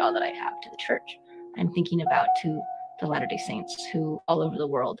consecrate all that I have to the church? I'm thinking about to the Latter-day Saints who all over the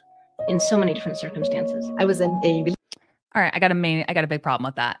world in so many different circumstances. I was in a... All right, I got a big problem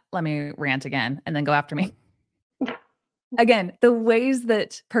with that. Let me rant again and then go after me. Again, the ways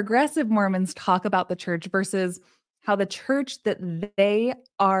that progressive Mormons talk about the church versus how the church that they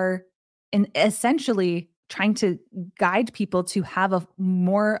are essentially trying to guide people to have a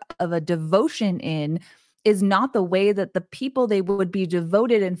more of a devotion in is not the way that the people they would be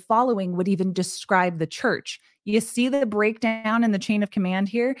devoted and following would even describe the church. You see the breakdown in the chain of command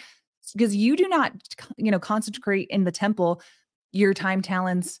here? Because you do not, consecrate in the temple your time,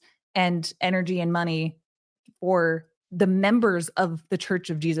 talents, and energy and money for the members of the Church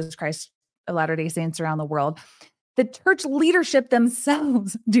of Jesus Christ of Latter-day Saints around the world. The church leadership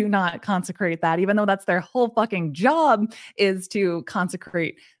themselves do not consecrate that, even though that's their whole fucking job, is to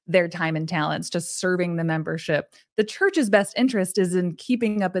consecrate their time and talents to serving the membership. The church's best interest is in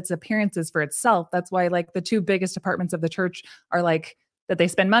keeping up its appearances for itself. That's why like the two biggest departments of the church are like that they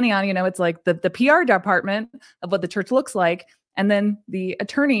spend money on, it's like the PR department of what the church looks like. And then the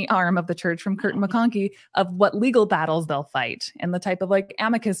attorney arm of the church from Kurt and McConkie of what legal battles they'll fight and the type of like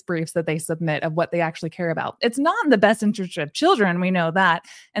amicus briefs that they submit of what they actually care about. It's not in the best interest of children. We know that.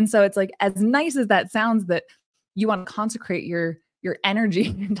 And so it's like, as nice as that sounds, that you want to consecrate your energy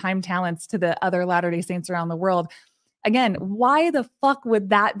and time, talents to the other Latter-day Saints around the world. Again, why the fuck would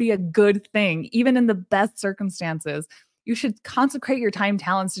that be a good thing? Even in the best circumstances, you should consecrate your time,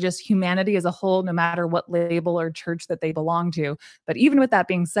 talents to just humanity as a whole, no matter what label or church that they belong to. But even with that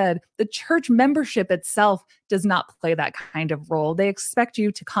being said, the church membership itself does not play that kind of role. They expect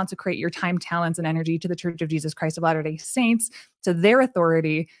you to consecrate your time, talents, and energy to the Church of Jesus Christ of Latter-day Saints, to their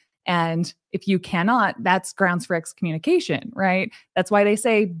authority. And if you cannot, that's grounds for excommunication, right? That's why they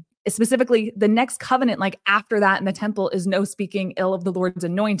say specifically the next covenant, like after that in the temple, is no speaking ill of the Lord's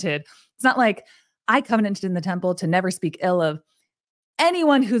anointed. It's not like I covenanted in the temple to never speak ill of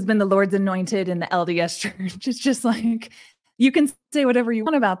anyone who's been the Lord's anointed in the LDS church. It's just like, you can say whatever you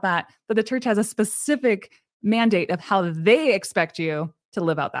want about that, but the church has a specific mandate of how they expect you to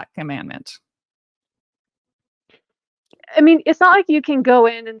live out that commandment. I mean, it's not like you can go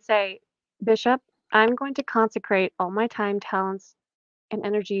in and say, Bishop, I'm going to consecrate all my time, talents, and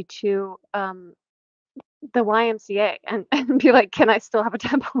energy to the YMCA and be like, can I still have a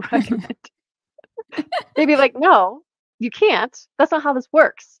temple regiment? They'd be like, no, you can't. That's not how this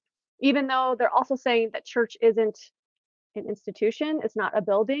works. Even though they're also saying that church isn't an institution, it's not a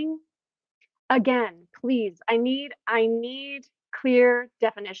building. Again, please, I need clear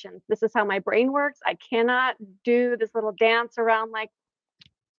definitions. This is how my brain works. I cannot do this little dance around like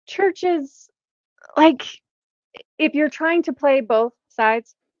churches. Like, if you're trying to play both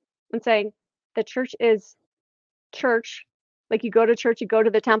sides and saying the church is church, like you go to church, you go to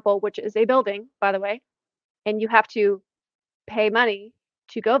the temple, which is a building, by the way, and you have to pay money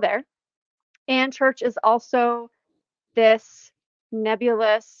to go there. And church is also this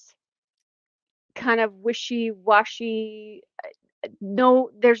nebulous, kind of wishy-washy,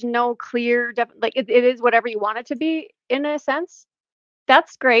 there's no clear, like it is whatever you want it to be in a sense.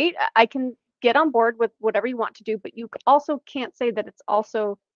 That's great. I can get on board with whatever you want to do, but you also can't say that it's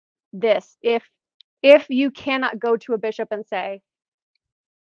also this. If you cannot go to a bishop and say,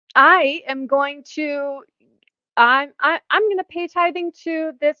 I'm going to pay tithing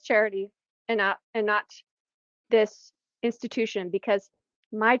to this charity and not this institution because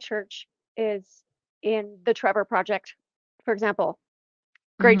my church is in the Trevor Project, for example.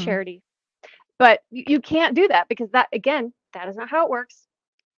 great charity. But you can't do that because that, again, that is not how it works.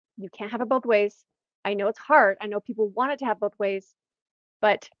 You can't have it both ways. I know it's hard. I know people want it to have both ways,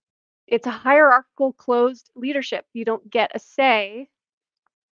 but it's a hierarchical, closed leadership. You don't get a say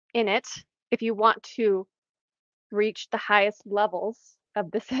in it if you want to reach the highest levels of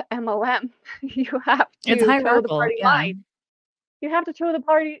this MLM. You have to It's toe the hierarchical. party Yeah. line. You have to toe the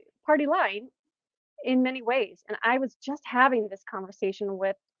party line in many ways. And I was just having this conversation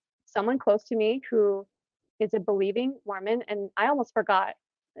with someone close to me who is a believing Mormon, and I almost forgot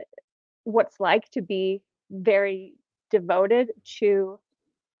what's like to be very devoted to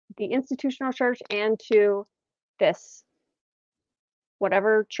the institutional church and to this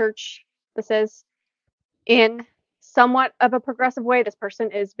whatever church this is in somewhat of a progressive way. This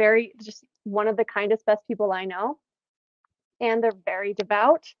person is very just one of the kindest, best people I know, and they're very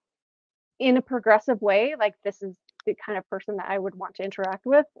devout in a progressive way. Like, this is the kind of person that I would want to interact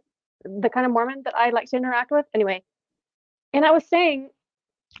with, the kind of Mormon that I like to interact with anyway. And I was saying,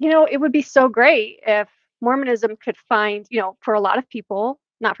 it would be so great if Mormonism could find, for a lot of people,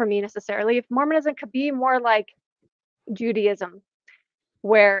 not for me necessarily, if Mormonism could be more like Judaism,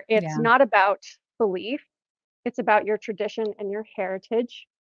 where it's not about belief, it's about your tradition and your heritage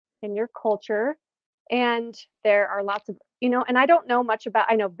and your culture. And there are lots of, and I don't know much about,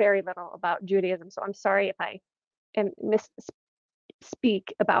 I know very little about Judaism, so I'm sorry if I misspeak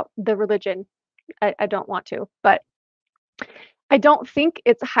about the religion. I don't want to, but I don't think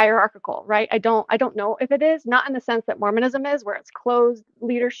it's hierarchical, right? I don't know if it is, not in the sense that Mormonism is, where it's closed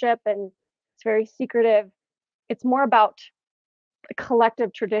leadership and it's very secretive. It's more about a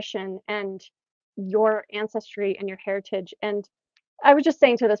collective tradition and your ancestry and your heritage. And I was just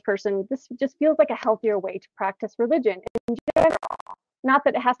saying to this person, this just feels like a healthier way to practice religion in general. Not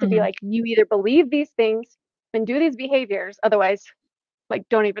that it has to be like, you either believe these things and do these behaviors, otherwise, like,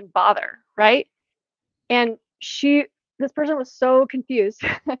 don't even bother, right? And this person was so confused.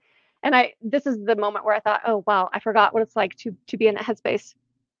 And this is the moment where I thought, oh, wow, I forgot what it's like to be in that headspace.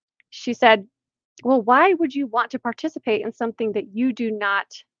 She said, well, why would you want to participate in something that you do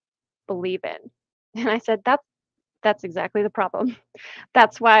not believe in? And I said, that's exactly the problem.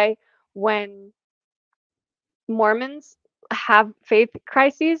 That's why when Mormons have faith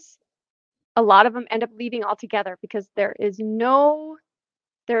crises, a lot of them end up leaving altogether because there is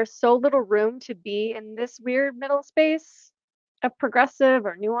so little room to be in this weird middle space of progressive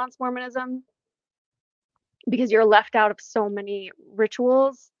or nuanced Mormonism, because you're left out of so many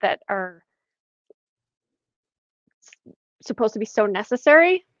rituals that are supposed to be so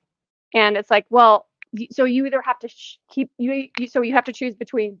necessary. And it's like, well, so you either have to so you have to choose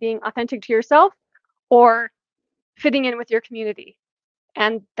between being authentic to yourself or fitting in with your community.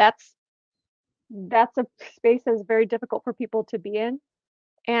 And that's a space that is very difficult for people to be in.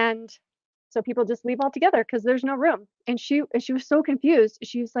 And so people just leave altogether because there's no room. And she was so confused.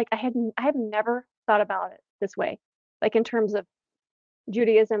 She was like, I have never thought about it this way, like in terms of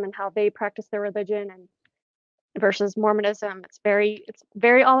Judaism and how they practice their religion and versus Mormonism. It's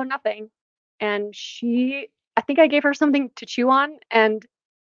very all or nothing. And I think I gave her something to chew on, and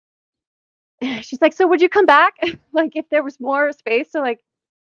she's like, so would you come back? Like, if there was more space to like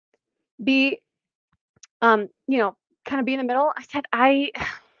be, kind of be in the middle? I said,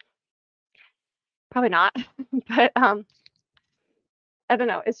 probably not, but I don't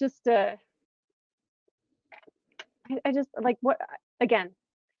know. It's just I just like, what, again,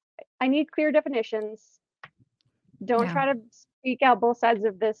 I need clear definitions. Don't try to speak out both sides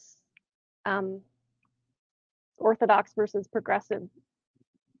of this orthodox versus progressive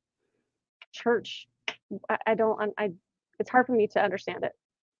church. It's hard for me to understand it.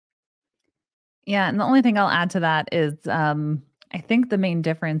 Yeah, and the only thing I'll add to that is I think the main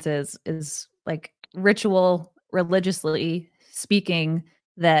difference is like ritual, religiously speaking,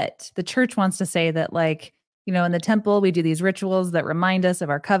 that the church wants to say that, like, in the temple we do these rituals that remind us of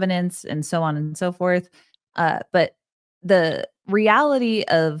our covenants and so on and so forth. But the reality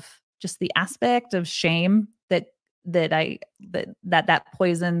of just the aspect of shame that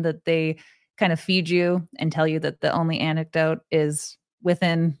poison that they kind of feed you and tell you that the only antidote is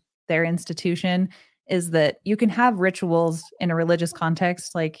within their institution is that you can have rituals in a religious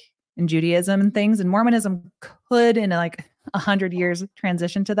context, like in Judaism and things, and Mormonism could, in like 100 years,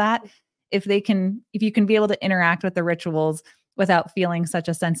 transition to that. If you can be able to interact with the rituals without feeling such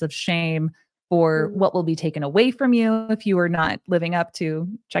a sense of shame for what will be taken away from you if you are not living up to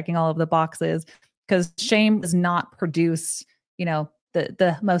checking all of the boxes, because shame does not produce,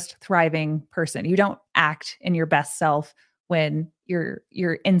 the most thriving person. You don't act in your best self when your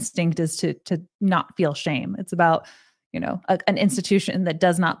instinct is to not feel shame. It's about, an institution that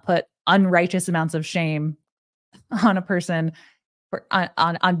does not put unrighteous amounts of shame on a person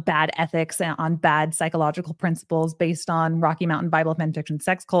on bad ethics and on bad psychological principles based on Rocky Mountain Bible fanfiction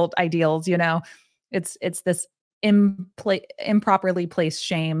sex cult ideals. It's this improperly placed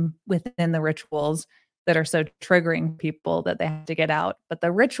shame within the rituals that are so triggering people that they have to get out. But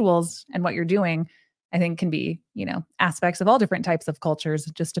the rituals and what you're doing, I think, can be, aspects of all different types of cultures.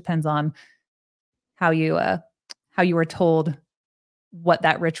 It just depends on how you were told what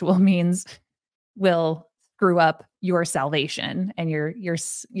that ritual means will screw up your salvation and your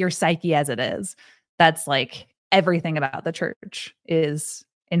psyche as it is. That's like everything about the church is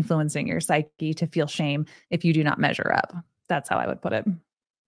influencing your psyche to feel shame if you do not measure up. That's how I would put it.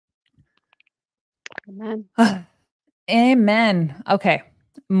 Amen. Amen. Okay.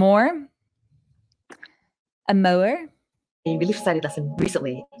 More. A mower. A Relief Society lesson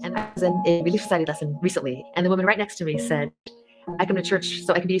recently, and I was in a Relief Society lesson recently, and the woman right next to me said, I come to church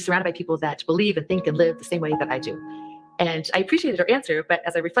so I can be surrounded by people that believe and think and live the same way that I do. And I appreciated her answer, but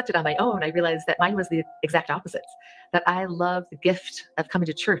as I reflected on my own, I realized that mine was the exact opposite, that I love the gift of coming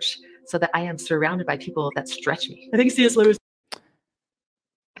to church so that I am surrounded by people that stretch me. I think C.S. Lewis.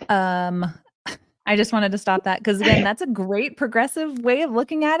 I just wanted to stop that because, again, that's a great progressive way of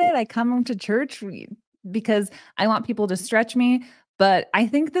looking at it. I come to church because I want people to stretch me, but I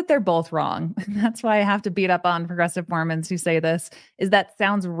think that they're both wrong. That's why I have to beat up on progressive Mormons who say this, is that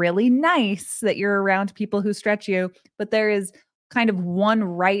sounds really nice that you're around people who stretch you, but there is kind of one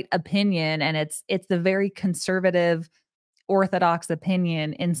right opinion, and it's the very conservative orthodox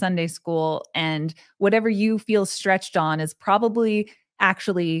opinion in Sunday school, and whatever you feel stretched on is probably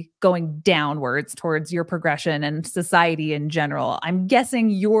actually going downwards towards your progression and society in general. I'm guessing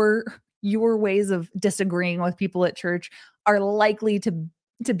your ways of disagreeing with people at church are likely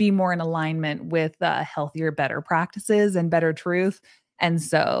to be more in alignment with healthier, better practices and better truth. And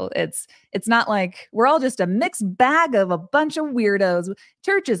so it's not like we're all just a mixed bag of a bunch of weirdos.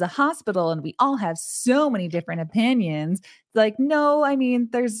 Church is a hospital and we all have so many different opinions. It's like, no, I mean,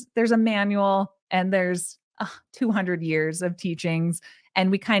 there's a manual and there's 200 years of teachings, and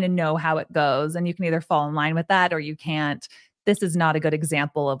we kind of know how it goes, and you can either fall in line with that or you can't. This is not a good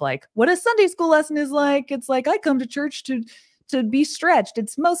example of like what a Sunday school lesson is like. It's like, I come to church to be stretched.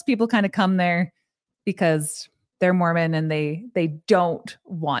 It's most people kind of come there because they're Mormon and they don't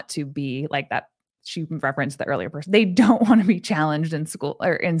want to be like that. She referenced the earlier person. They don't want to be challenged in school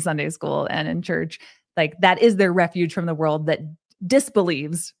or in Sunday school and in church. Like that is their refuge from the world that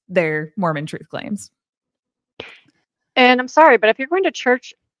disbelieves their Mormon truth claims. And I'm sorry, but if you're going to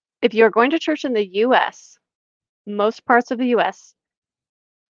church in the US, most parts of the US,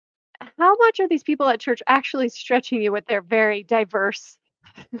 how much are these people at church actually stretching you with their very diverse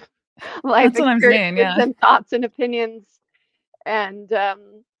life experiences and thoughts and opinions and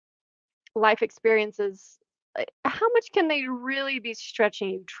life experiences? How much can they really be stretching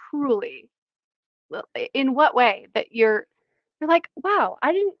you truly? In what way that you're like, wow,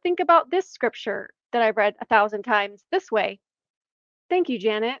 I didn't think about this scripture that I've read 1,000 times this way. Thank you,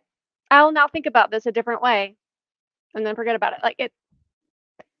 Janet. I'll now think about this a different way and then forget about it. Like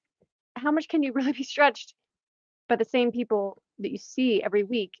how much can you really be stretched by the same people that you see every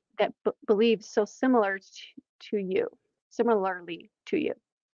week that believe so similarly to you? It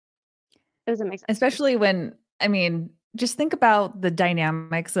doesn't make sense. Especially when, I mean, just think about the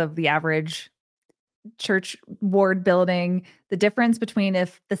dynamics of the average church ward building, the difference between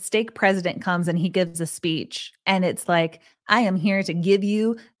if the stake president comes and he gives a speech and it's like, I am here to give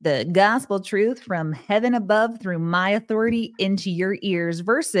you the gospel truth from heaven above through my authority into your ears,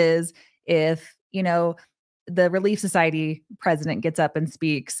 versus if, the Relief Society president gets up and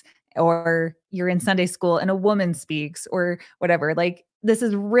speaks, or you're in Sunday school and a woman speaks or whatever. Like this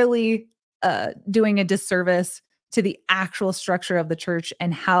is really doing a disservice to the actual structure of the church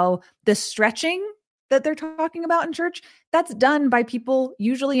and how the stretching that they're talking about in church, that's done by people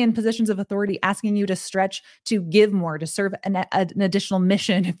usually in positions of authority asking you to stretch, to give more, to serve an additional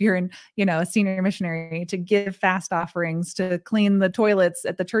mission. If you're in, a senior missionary, to give fast offerings, to clean the toilets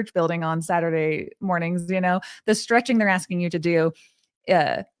at the church building on Saturday mornings, the stretching they're asking you to do,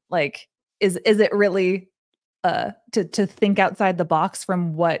 is it really to think outside the box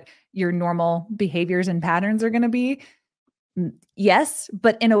from what your normal behaviors and patterns are going to be? Yes,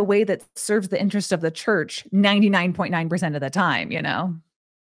 but in a way that serves the interest of the church 99.9% of the time,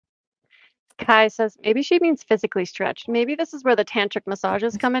 Kai says maybe she means physically stretched. Maybe this is where the tantric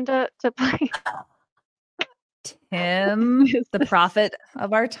massages come into play. Tim, the prophet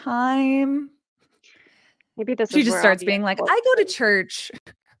of our time. Maybe this she is just where starts being like, I go to church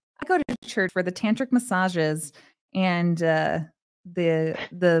for the tantric massages and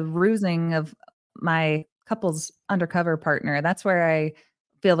the rusing of my couple's undercover partner. That's where I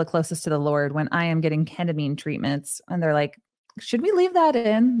feel the closest to the Lord, when I am getting ketamine treatments, and they're like, "Should we leave that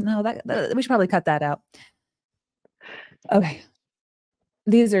in? No, that we should probably cut that out." Okay.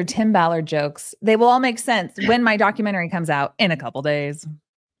 These are Tim Ballard jokes. They will all make sense when my documentary comes out in a couple days.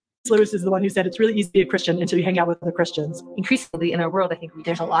 Lewis is the one who said it's really easy to be a Christian until you hang out with other Christians. Increasingly in our world, I think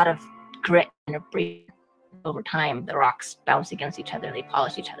There's a lot of grit and a break. Over time, the rocks bounce against each other, they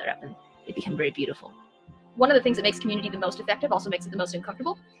polish each other up, and they become very beautiful. One of the things that makes community the most effective also makes it the most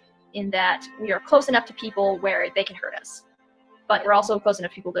uncomfortable, in that we are close enough to people where they can hurt us, but we're also close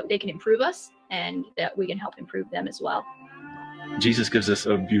enough to people that they can improve us and that we can help improve them as well. Jesus gives us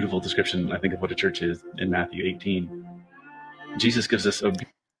a beautiful description, I think, of what a church is in Matthew 18. Jesus gives us a...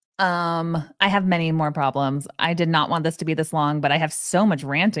 I have many more problems. I did not want this to be this long, but I have so much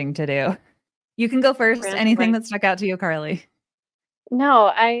ranting to do. You can go first. Anything that stuck out to you, Carly? No,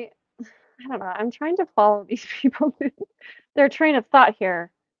 I don't know. I'm trying to follow these people, their train of thought here.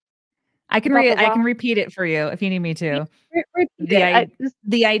 I can repeat it for you if you need me to.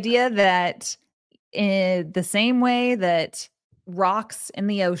 The idea that in the same way that rocks in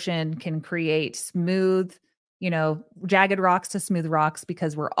the ocean can create smooth, jagged rocks to smooth rocks,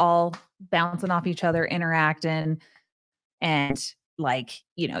 because we're all bouncing off each other, interacting, and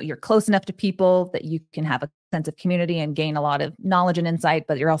you're close enough to people that you can have a sense of community and gain a lot of knowledge and insight,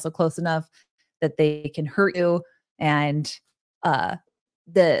 but you're also close enough that they can hurt you. And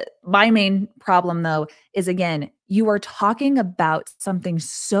my main problem, though, is, again, you are talking about something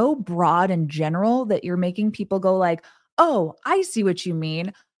so broad and general that you're making people go like, "Oh, I see what you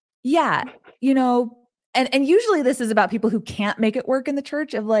mean. Yeah." And usually this is about people who can't make it work in the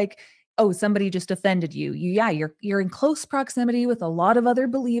church, of like, "Oh, somebody just offended you. You're in close proximity with a lot of other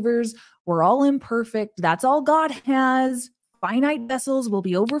believers. We're all imperfect. That's all God has. Finite vessels will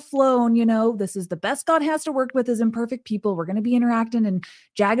be overflown. This is the best God has to work with, is imperfect people. We're going to be interacting, and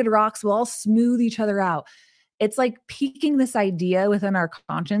jagged rocks will all smooth each other out." It's like piquing this idea within our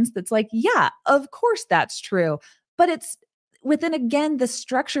conscience that's like, yeah, of course that's true. But it's within, again, the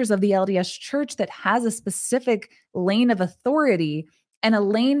structures of the LDS church that has a specific lane of authority. And a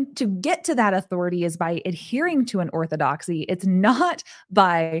lane to get to that authority is by adhering to an orthodoxy. It's not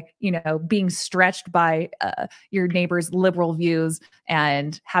by, being stretched by your neighbor's liberal views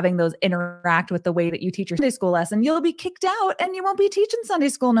and having those interact with the way that you teach your Sunday school lesson. You'll be kicked out and you won't be teaching Sunday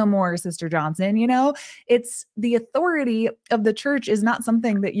school no more, Sister Johnson. It's the authority of the church is not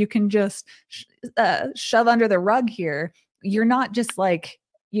something that you can just shove under the rug here. You're not just like,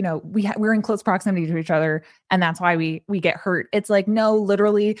 we're in close proximity to each other, and that's why we get hurt. It's like, no,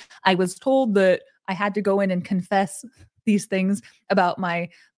 literally, I was told that I had to go in and confess these things about my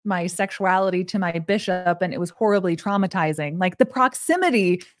sexuality to my bishop, and it was horribly traumatizing. Like, the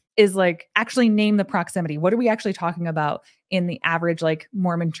proximity is like, actually name the proximity. What are we actually talking about in the average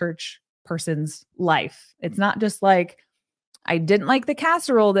Mormon church person's life? It's not just like, I didn't like the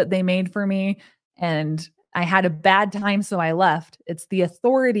casserole that they made for me, and I had a bad time, so I left. It's the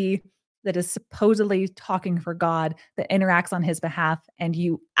authority that is supposedly talking for God that interacts on his behalf, and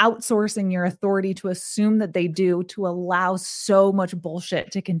you outsourcing your authority to assume that they do, to allow so much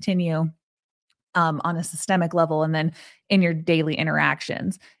bullshit to continue on a systemic level, and then in your daily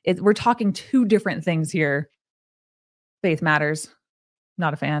interactions. We're talking two different things here. Faith matters.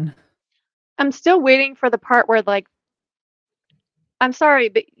 Not a fan. I'm still waiting for the part where I'm sorry,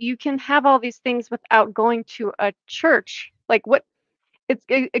 but you can have all these things without going to a church.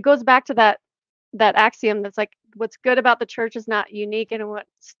 It goes back to that axiom that's like, what's good about the church is not unique, and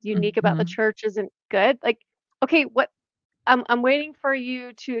what's unique about the church isn't good. Okay, I'm waiting for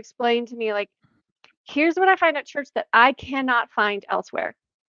you to explain to me, here's what I find at church that I cannot find elsewhere.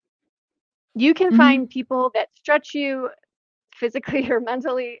 You can find people that stretch you physically or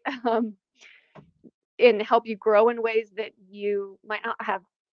mentally, and help you grow in ways that you might not have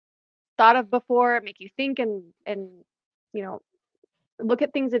thought of before, make you think and look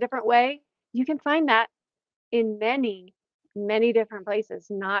at things a different way. You can find that in many, many different places,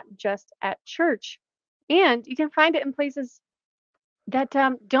 not just at church. And you can find it in places that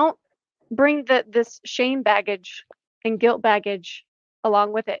don't bring this shame baggage and guilt baggage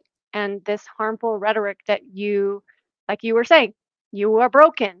along with it, and this harmful rhetoric that like you were saying, you are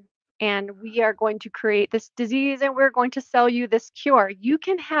broken, and we are going to create this disease, and we're going to sell you this cure. You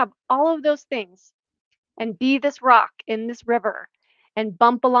can have all of those things and be this rock in this river and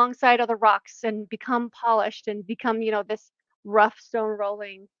bump alongside other rocks and become polished and become, this rough stone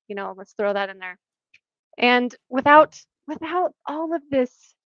rolling, let's throw that in there. And without all of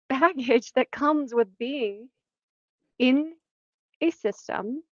this baggage that comes with being in a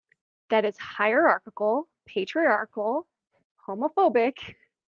system that is hierarchical, patriarchal, homophobic,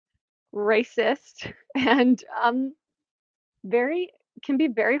 racist, and can be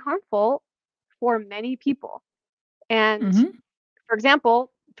very harmful for many people. And for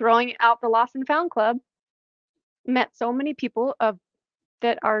example, throwing out the Lost and Found Club met so many people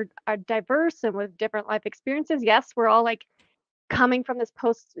that are diverse and with different life experiences. Yes, we're all like coming from this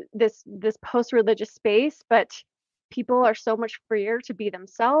post-religious space, but people are so much freer to be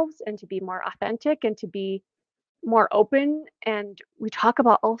themselves and to be more authentic and to be more open, and we talk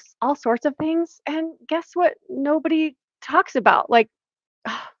about all sorts of things. And guess what? Nobody talks about like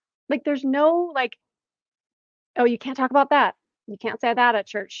there's no like, oh, you can't talk about that. You can't say that at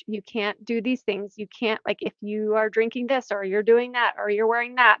church. You can't do these things. You can't, like, if you are drinking this or you're doing that or you're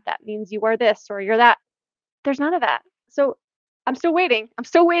wearing that, that means you are this or you're that. There's none of that. So I'm still waiting. I'm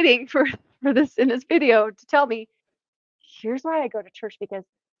still waiting for this in this video to tell me, here's why I go to church, because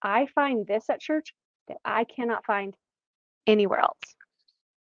I find this at church that I cannot find anywhere else.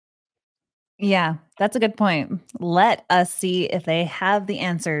 Yeah, that's a good point. Let us see if they have the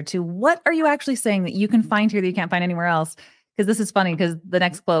answer to what are you actually saying that you can find here that you can't find anywhere else. Because this is funny, because the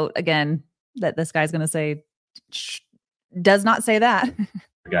next quote, again, that this guy's going to say does not say that.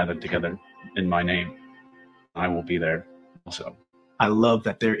 Gathered together in my name, I will be there also. I love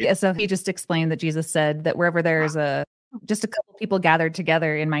that there is. Yeah, so he just explained that Jesus said that wherever there's just a couple people gathered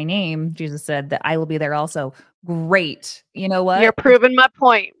together in my name, Jesus said that I will be there also. Great. You know what? You're proving my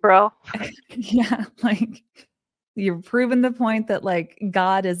point, bro. Yeah, like you're proving the point that like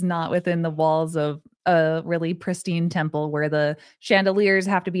God is not within the walls of a really pristine temple where the chandeliers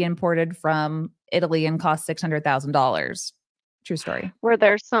have to be imported from Italy and cost $600,000. True story. Where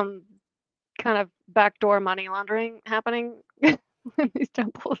there's some kind of backdoor money laundering happening in these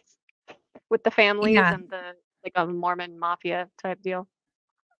temples with the families and the like a Mormon mafia type deal.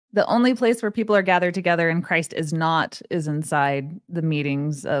 The only place where people are gathered together and Christ is inside the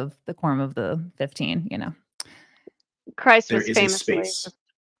meetings of the Quorum of the 15, you know. Christ was famously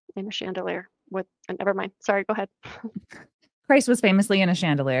in a chandelier with, never mind. Sorry, go ahead. Christ was famously in a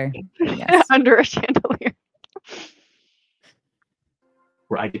chandelier. Yes. Under a chandelier.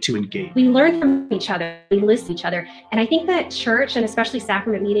 Where I get to engage. We learn from each other, we listen to each other. And I think that church, and especially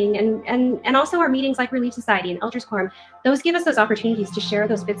sacrament meeting, and also our meetings like Relief Society and Elders Quorum, those give us those opportunities to share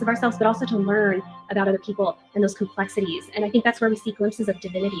those bits of ourselves, but also to learn about other people and those complexities. And I think that's where we see glimpses of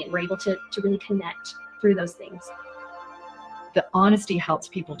divinity, and we're able to really connect through those things. The honesty helps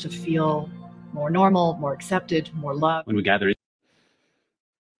people to feel more normal, more accepted, more loved. When we gather.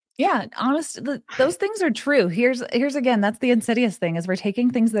 Yeah, those things are true. Here's again, that's the insidious thing, is we're taking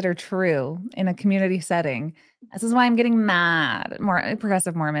things that are true in a community setting. This is why I'm getting mad at more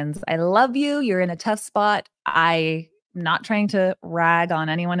progressive Mormons. I love you. You're in a tough spot. I'm not trying to rag on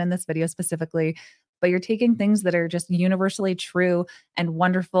anyone in this video specifically, but you're taking things that are just universally true and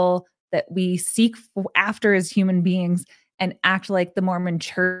wonderful that we seek after as human beings and act like the Mormon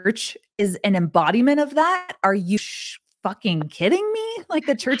church is an embodiment of that. Are you fucking kidding me? Like,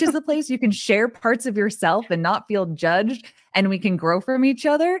 the church is the place you can share parts of yourself and not feel judged, and we can grow from each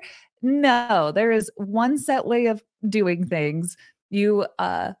other. No, there is one set way of doing things. You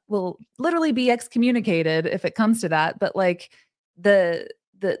will literally be excommunicated if it comes to that. But like the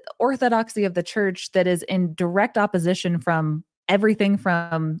orthodoxy of the church that is in direct opposition from everything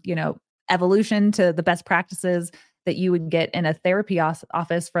from, you know, evolution to the best practices that you would get in a therapy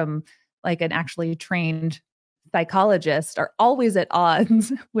office from like an actually trained psychologists, are always at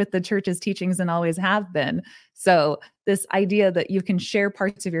odds with the church's teachings and always have been. So this idea that you can share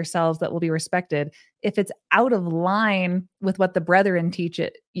parts of yourselves that will be respected, if it's out of line with what the brethren teach,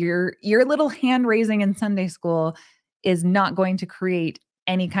 your little hand raising in Sunday school is not going to create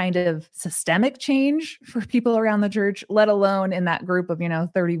any kind of systemic change for people around the church, let alone in that group of,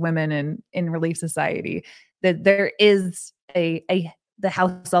 30 women in Relief Society. That there is the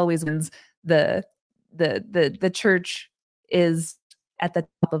house always wins. The church is at the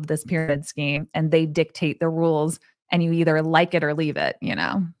top of this pyramid scheme, and they dictate the rules, and you either like it or leave it,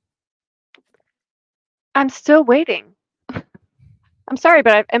 I'm still waiting. I'm sorry,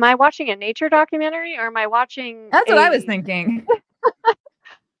 but am I watching a nature documentary, or am I watching That's what I was thinking.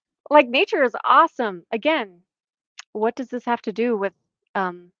 Like, nature is awesome. Again, what does this have to do with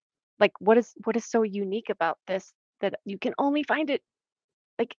like what is so unique about this that you can only find it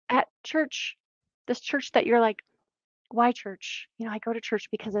like at church? This church that you're like, why church? I go to church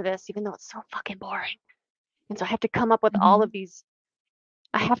because of this, even though it's so fucking boring. And so I have to come up with all of these.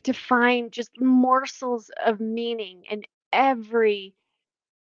 I have to find just morsels of meaning in every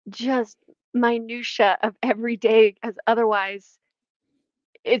just minutia of every day, because otherwise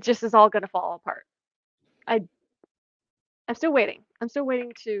it just is all going to fall apart. I'm still waiting. I'm still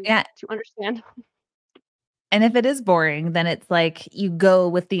waiting to understand. And if it is boring, then it's like you go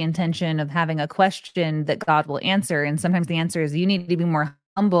with the intention of having a question that God will answer. And sometimes the answer is you need to be more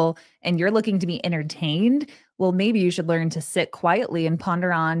humble and you're looking to be entertained. Well, maybe you should learn to sit quietly and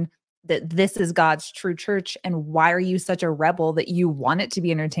ponder on that this is God's true church. And why are you such a rebel that you want it to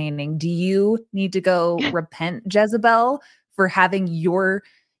be entertaining? Do you need to go repent, Jezebel, for having your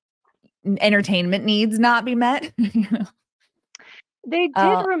entertainment needs not be met? You know? They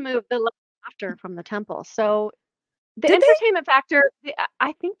did remove the laughter from the temple. So the Did they? entertainment factor,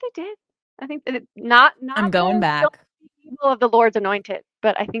 I think they did. I think that not I'm going the back. people of the Lord's anointed,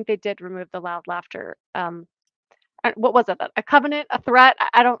 but I think they did remove the loud laughter. What was it? A covenant, a threat?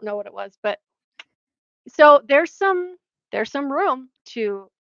 I don't know what it was, but so there's some room to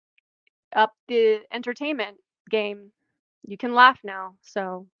up the entertainment game. You can laugh now.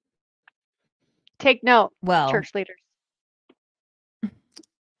 So take note, Well, church leaders.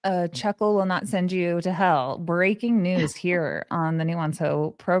 A chuckle will not send you to hell. Breaking news here on the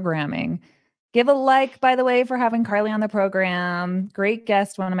Nuance programming. Give a like, by the way, for having Carly on the program. Great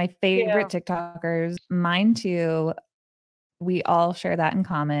guest, one of my favorite TikTokers. Mine too. We all share that in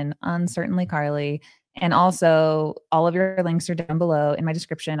common. UncertainlyCarly. And also, all of your links are down below in my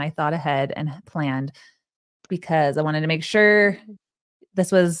description. I thought ahead and planned because I wanted to make sure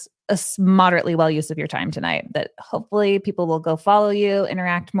this was a moderately well use of your time tonight, that hopefully people will go follow you,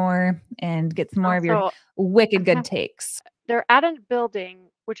 interact more, and get some more of your wicked good takes. They're at a building,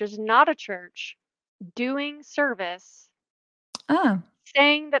 which is not a church, doing service,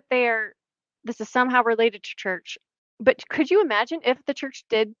 saying that this is somehow related to church. But could you imagine if the church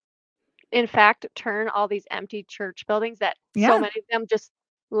did, in fact, turn all these empty church buildings that so many of them just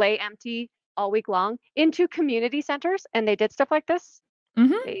lay empty all week long into community centers, and they did stuff like this?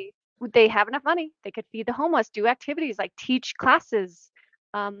 They have enough money. They could feed the homeless, do activities like teach classes,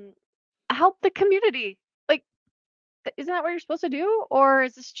 help the community. Like, isn't that what you're supposed to do? Or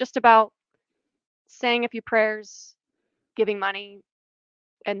is this just about saying a few prayers, giving money,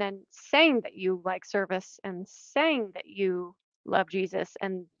 and then saying that you like service and saying that you love Jesus,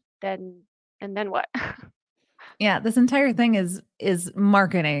 and then what? Yeah, this entire thing is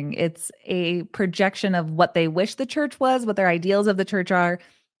marketing. It's a projection of what they wish the church was, what their ideals of the church are,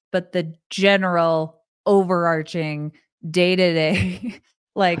 but the general overarching day-to-day,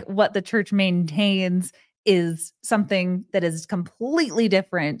 like what the church maintains, is something that is completely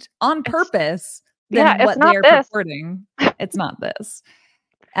different on purpose than what they're purporting. It's not this.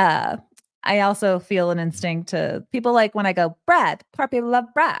 I also feel an instinct to people like when I go, Brad, poor people love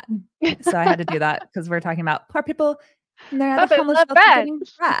Brad. So I had to do that because we're talking about poor people and they're at the homeless shelter getting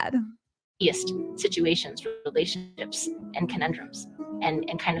Brad. Situations, relationships, and conundrums,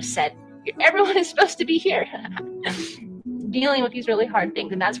 and kind of said, everyone is supposed to be here. Dealing with these really hard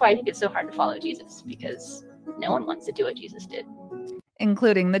things. And that's why I think it's so hard to follow Jesus, because no one wants to do what Jesus did.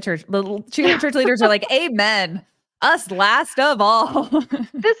 Including the church. The church leaders are like, amen. Us last of all.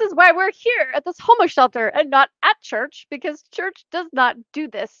 This is why we're here at this homeless shelter and not at church, because church does not do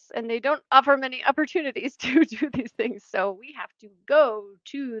this and they don't offer many opportunities to do these things. So we have to go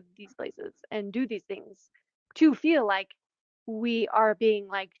to these places and do these things to feel like we are being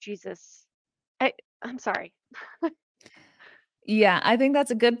like Jesus. I'm sorry. Yeah, I think that's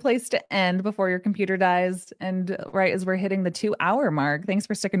a good place to end before your computer dies. And right as we're hitting the 2-hour mark, thanks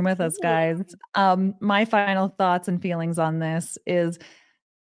for sticking with us, guys. My final thoughts and feelings on this is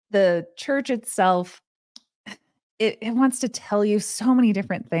the church itself, it wants to tell you so many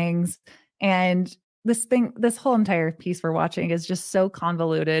different things. And this whole entire piece we're watching is just so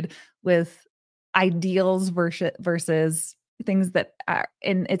convoluted with ideals versus things that are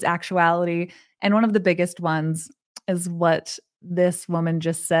in its actuality. And one of the biggest ones is what this woman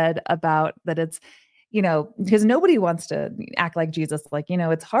just said about that it's, because nobody wants to act like Jesus. Like,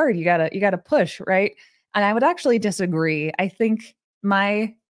 it's hard. You gotta push, right? And I would actually disagree. I think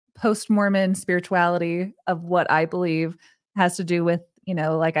my post-Mormon spirituality of what I believe has to do with,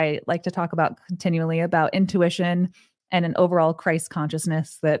 like I like to talk about continually about intuition and an overall Christ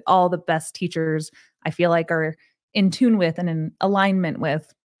consciousness that all the best teachers I feel like are in tune with and in alignment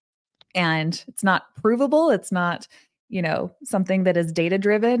with. And it's not provable. It's not, something that is data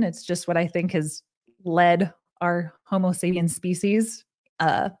driven. It's just what I think has led our Homo sapiens species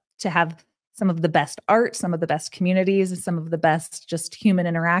to have some of the best art, some of the best communities, some of the best just human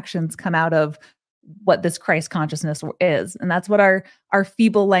interactions come out of what this Christ consciousness is. And that's what our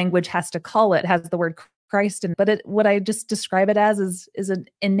feeble language has to call it. It has the word Christ. And but what I just describe it as is an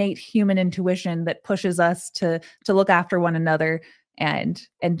innate human intuition that pushes us to look after one another and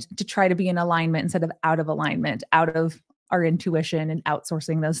to try to be in alignment instead of out of alignment, out of our intuition, and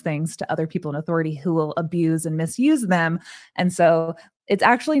outsourcing those things to other people in authority who will abuse and misuse them. And so it's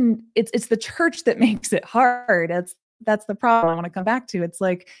actually it's the church that makes it hard. That's the problem I want to come back to. It's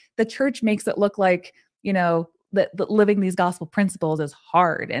like the church makes it look like, that living these gospel principles is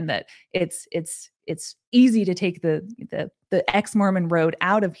hard, and that it's easy to take the ex-Mormon road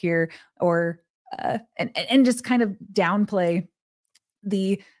out of here, or and just kind of downplay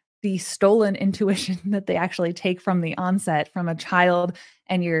the stolen intuition that they actually take from the onset, from a child,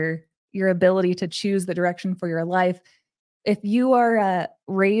 and your ability to choose the direction for your life. If you are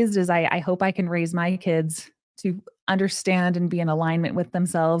raised as I hope I can raise my kids to understand and be in alignment with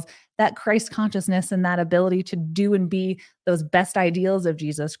themselves, that Christ consciousness and that ability to do and be those best ideals of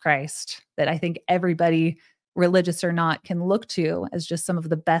Jesus Christ that I think everybody, religious or not, can look to as just some of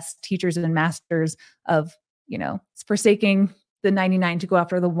the best teachers and masters of, forsaking the 99 to go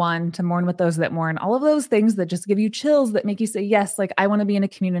after the one, to mourn with those that mourn, all of those things that just give you chills, that make you say, yes, like I want to be in a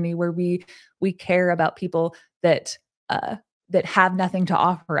community where we care about people that have nothing to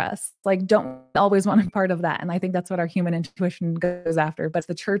offer us. Like, don't always want to be part of that. And I think that's what our human intuition goes after. But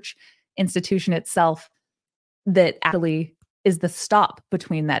the church institution itself that actually is the stop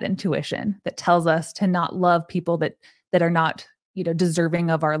between that intuition, that tells us to not love people that are not,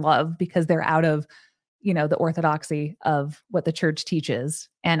 deserving of our love because they're out of, the orthodoxy of what the church teaches.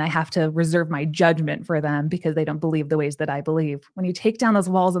 And I have to reserve my judgment for them because they don't believe the ways that I believe. When you take down those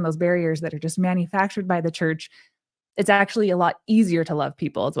walls and those barriers that are just manufactured by the church, it's actually a lot easier to love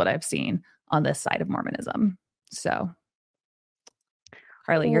people, is what I've seen on this side of Mormonism. So,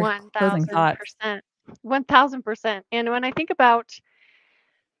 Carly, your closing thoughts. 1000%. And when I think about,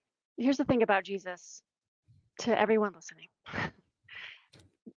 here's the thing about Jesus to everyone listening.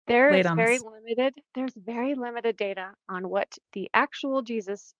 There's very limited data on what the actual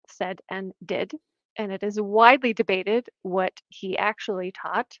Jesus said and did. And it is widely debated what he actually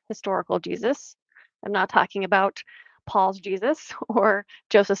taught, historical Jesus. I'm not talking about Paul's Jesus or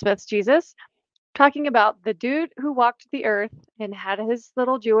Joseph Smith's Jesus. I'm talking about the dude who walked the earth and had his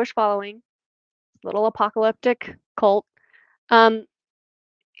little Jewish following, little apocalyptic cult.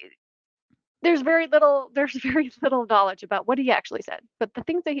 There's very little knowledge about what he actually said. But the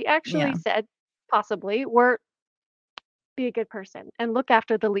things that he actually said, possibly, were be a good person and look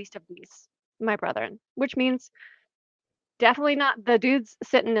after the least of these, my brethren, which means definitely not the dudes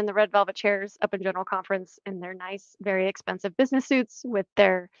sitting in the red velvet chairs up in General Conference in their nice, very expensive business suits with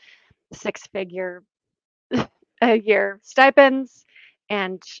their 6-figure a year stipends,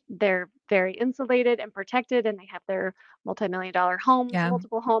 and they're very insulated and protected, and they have their multi-million-dollar homes,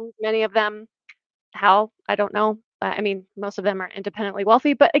 multiple homes, many of them. How? I don't know. I mean, most of them are independently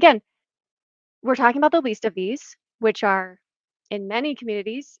wealthy. But again, we're talking about the least of these, which are in many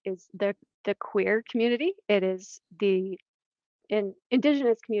communities is the queer community. It is the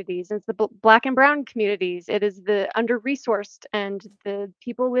indigenous communities. It's the black and brown communities. It is the under-resourced and the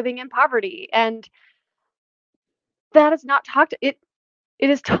people living in poverty. And that is not talked. It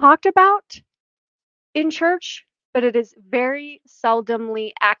is talked about in church, but it is very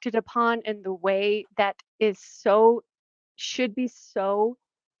seldomly acted upon in the way that should be so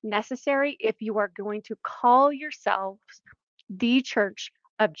necessary if you are going to call yourselves the Church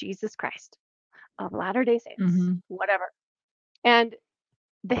of Jesus Christ, of Latter-day Saints, whatever. And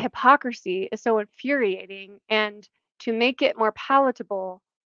the hypocrisy is so infuriating, and to make it more palatable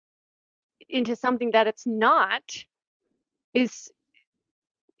into something that it's not is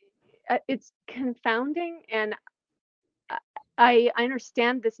it's confounding. And I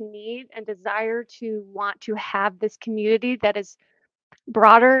understand this need and desire to want to have this community that is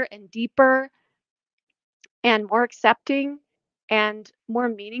broader and deeper and more accepting and more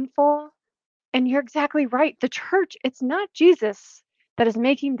meaningful. And you're exactly right. The church, it's not Jesus that is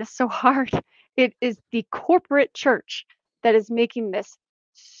making this so hard. It is the corporate church that is making this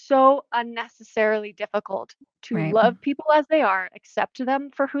so unnecessarily difficult to love people as they are, accept them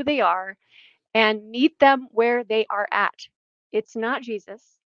for who they are, and meet them where they are at. It's not Jesus.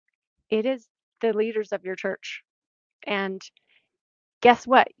 It is the leaders of your church. And guess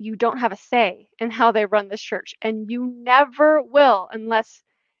what? You don't have a say in how they run this church, and you never will unless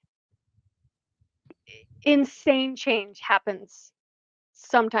insane change happens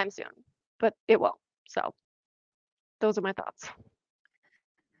sometime soon, but it won't. So those are my thoughts.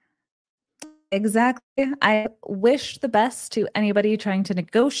 Exactly. I wish the best to anybody trying to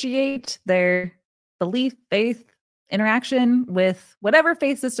negotiate their belief, faith, interaction with whatever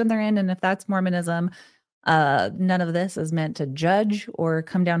faith system they're in. And if that's Mormonism, None of this is meant to judge or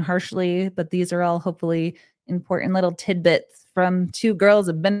come down harshly, but these are all hopefully important little tidbits from two girls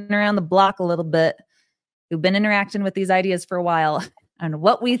who've been around the block a little bit, who've been interacting with these ideas for a while and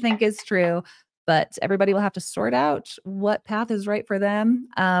what we think is true. But everybody will have to sort out what path is right for them.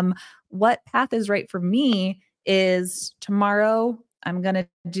 What path is right for me is tomorrow I'm going to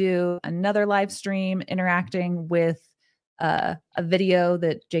do another live stream interacting with a video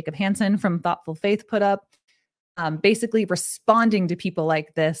that Jacob Hansen from Thoughtful Faith put up, basically responding to people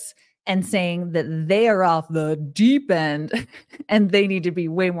like this and saying that they are off the deep end and they need to be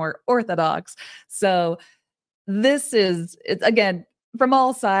way more orthodox. So it's again, from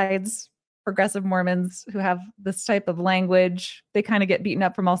all sides, progressive Mormons who have this type of language, they kind of get beaten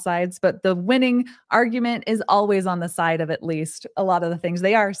up from all sides, but the winning argument is always on the side of at least a lot of the things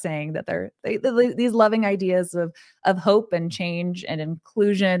they are saying, that these loving ideas of hope and change and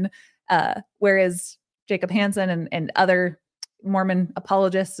inclusion, whereas Jacob Hansen and other Mormon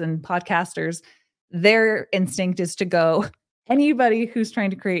apologists and podcasters, their instinct is to go, anybody who's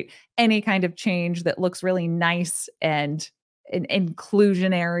trying to create any kind of change that looks really nice and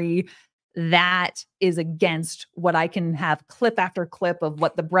inclusionary, that is against what I can have clip after clip of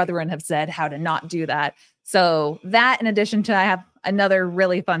what the brethren have said, how to not do that. So that, in addition to, I have another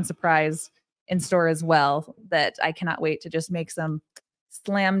really fun surprise in store as well, that I cannot wait to just make some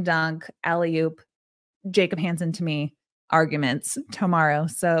slam dunk alley-oop Jacob Hansen to me arguments tomorrow.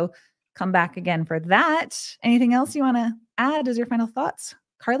 So come back again for that. Anything else you want to add as your final thoughts?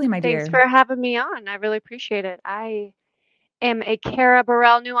 Carly, my dear. Thanks for having me on. I really appreciate it. I am a Cara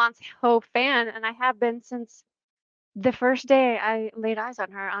Burrell Nuance Ho fan, and I have been since the first day I laid eyes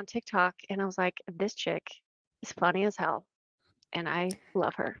on her on TikTok, and I was like, this chick is funny as hell, and I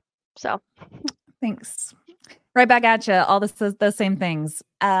love her. So thanks. Right back at you. All the same things.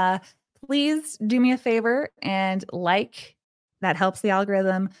 Please do me a favor and like. That helps the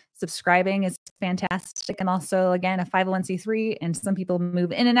algorithm. Subscribing is fantastic. And also, again, a 501c3, and some people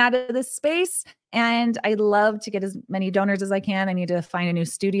move in and out of this space. And I'd love to get as many donors as I can. I need to find a new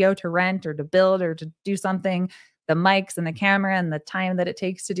studio to rent or to build or to do something. The mics and the camera and the time that it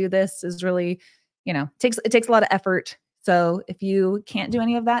takes to do this is really, it takes a lot of effort. So if you can't do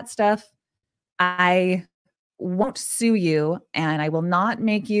any of that stuff, I won't sue you, and I will not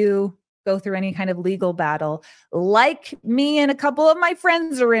make you go through any kind of legal battle like me and a couple of my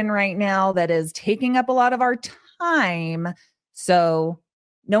friends are in right now, that is taking up a lot of our time. So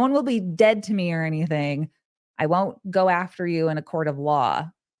no one will be dead to me or anything. I won't go after you in a court of law,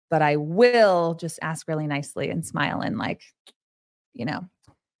 but I will just ask really nicely and smile and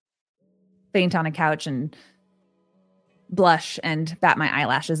faint on a couch and blush and bat my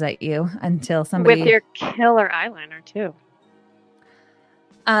eyelashes at you until somebody... With your killer eyeliner too.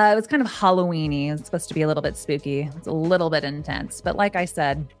 It was kind of Halloween-y. It's supposed to be a little bit spooky. It's a little bit intense. But like I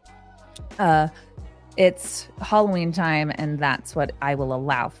said, it's Halloween time, and that's what I will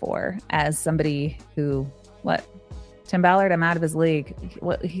allow for as somebody who, Tim Ballard, I'm out of his league.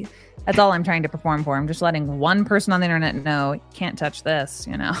 That's all I'm trying to perform for. I'm just letting one person on the internet know, can't touch this,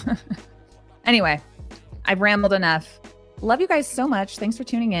 Anyway, I've rambled enough. Love you guys so much. Thanks for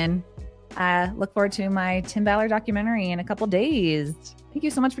tuning in. Look forward to my Tim Ballard documentary in a couple days. Thank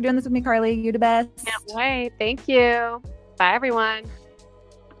you so much for doing this with me, Carly. You're the best. Can't wait. Thank you. Bye, everyone.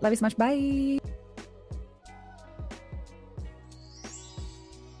 Love you so much. Bye.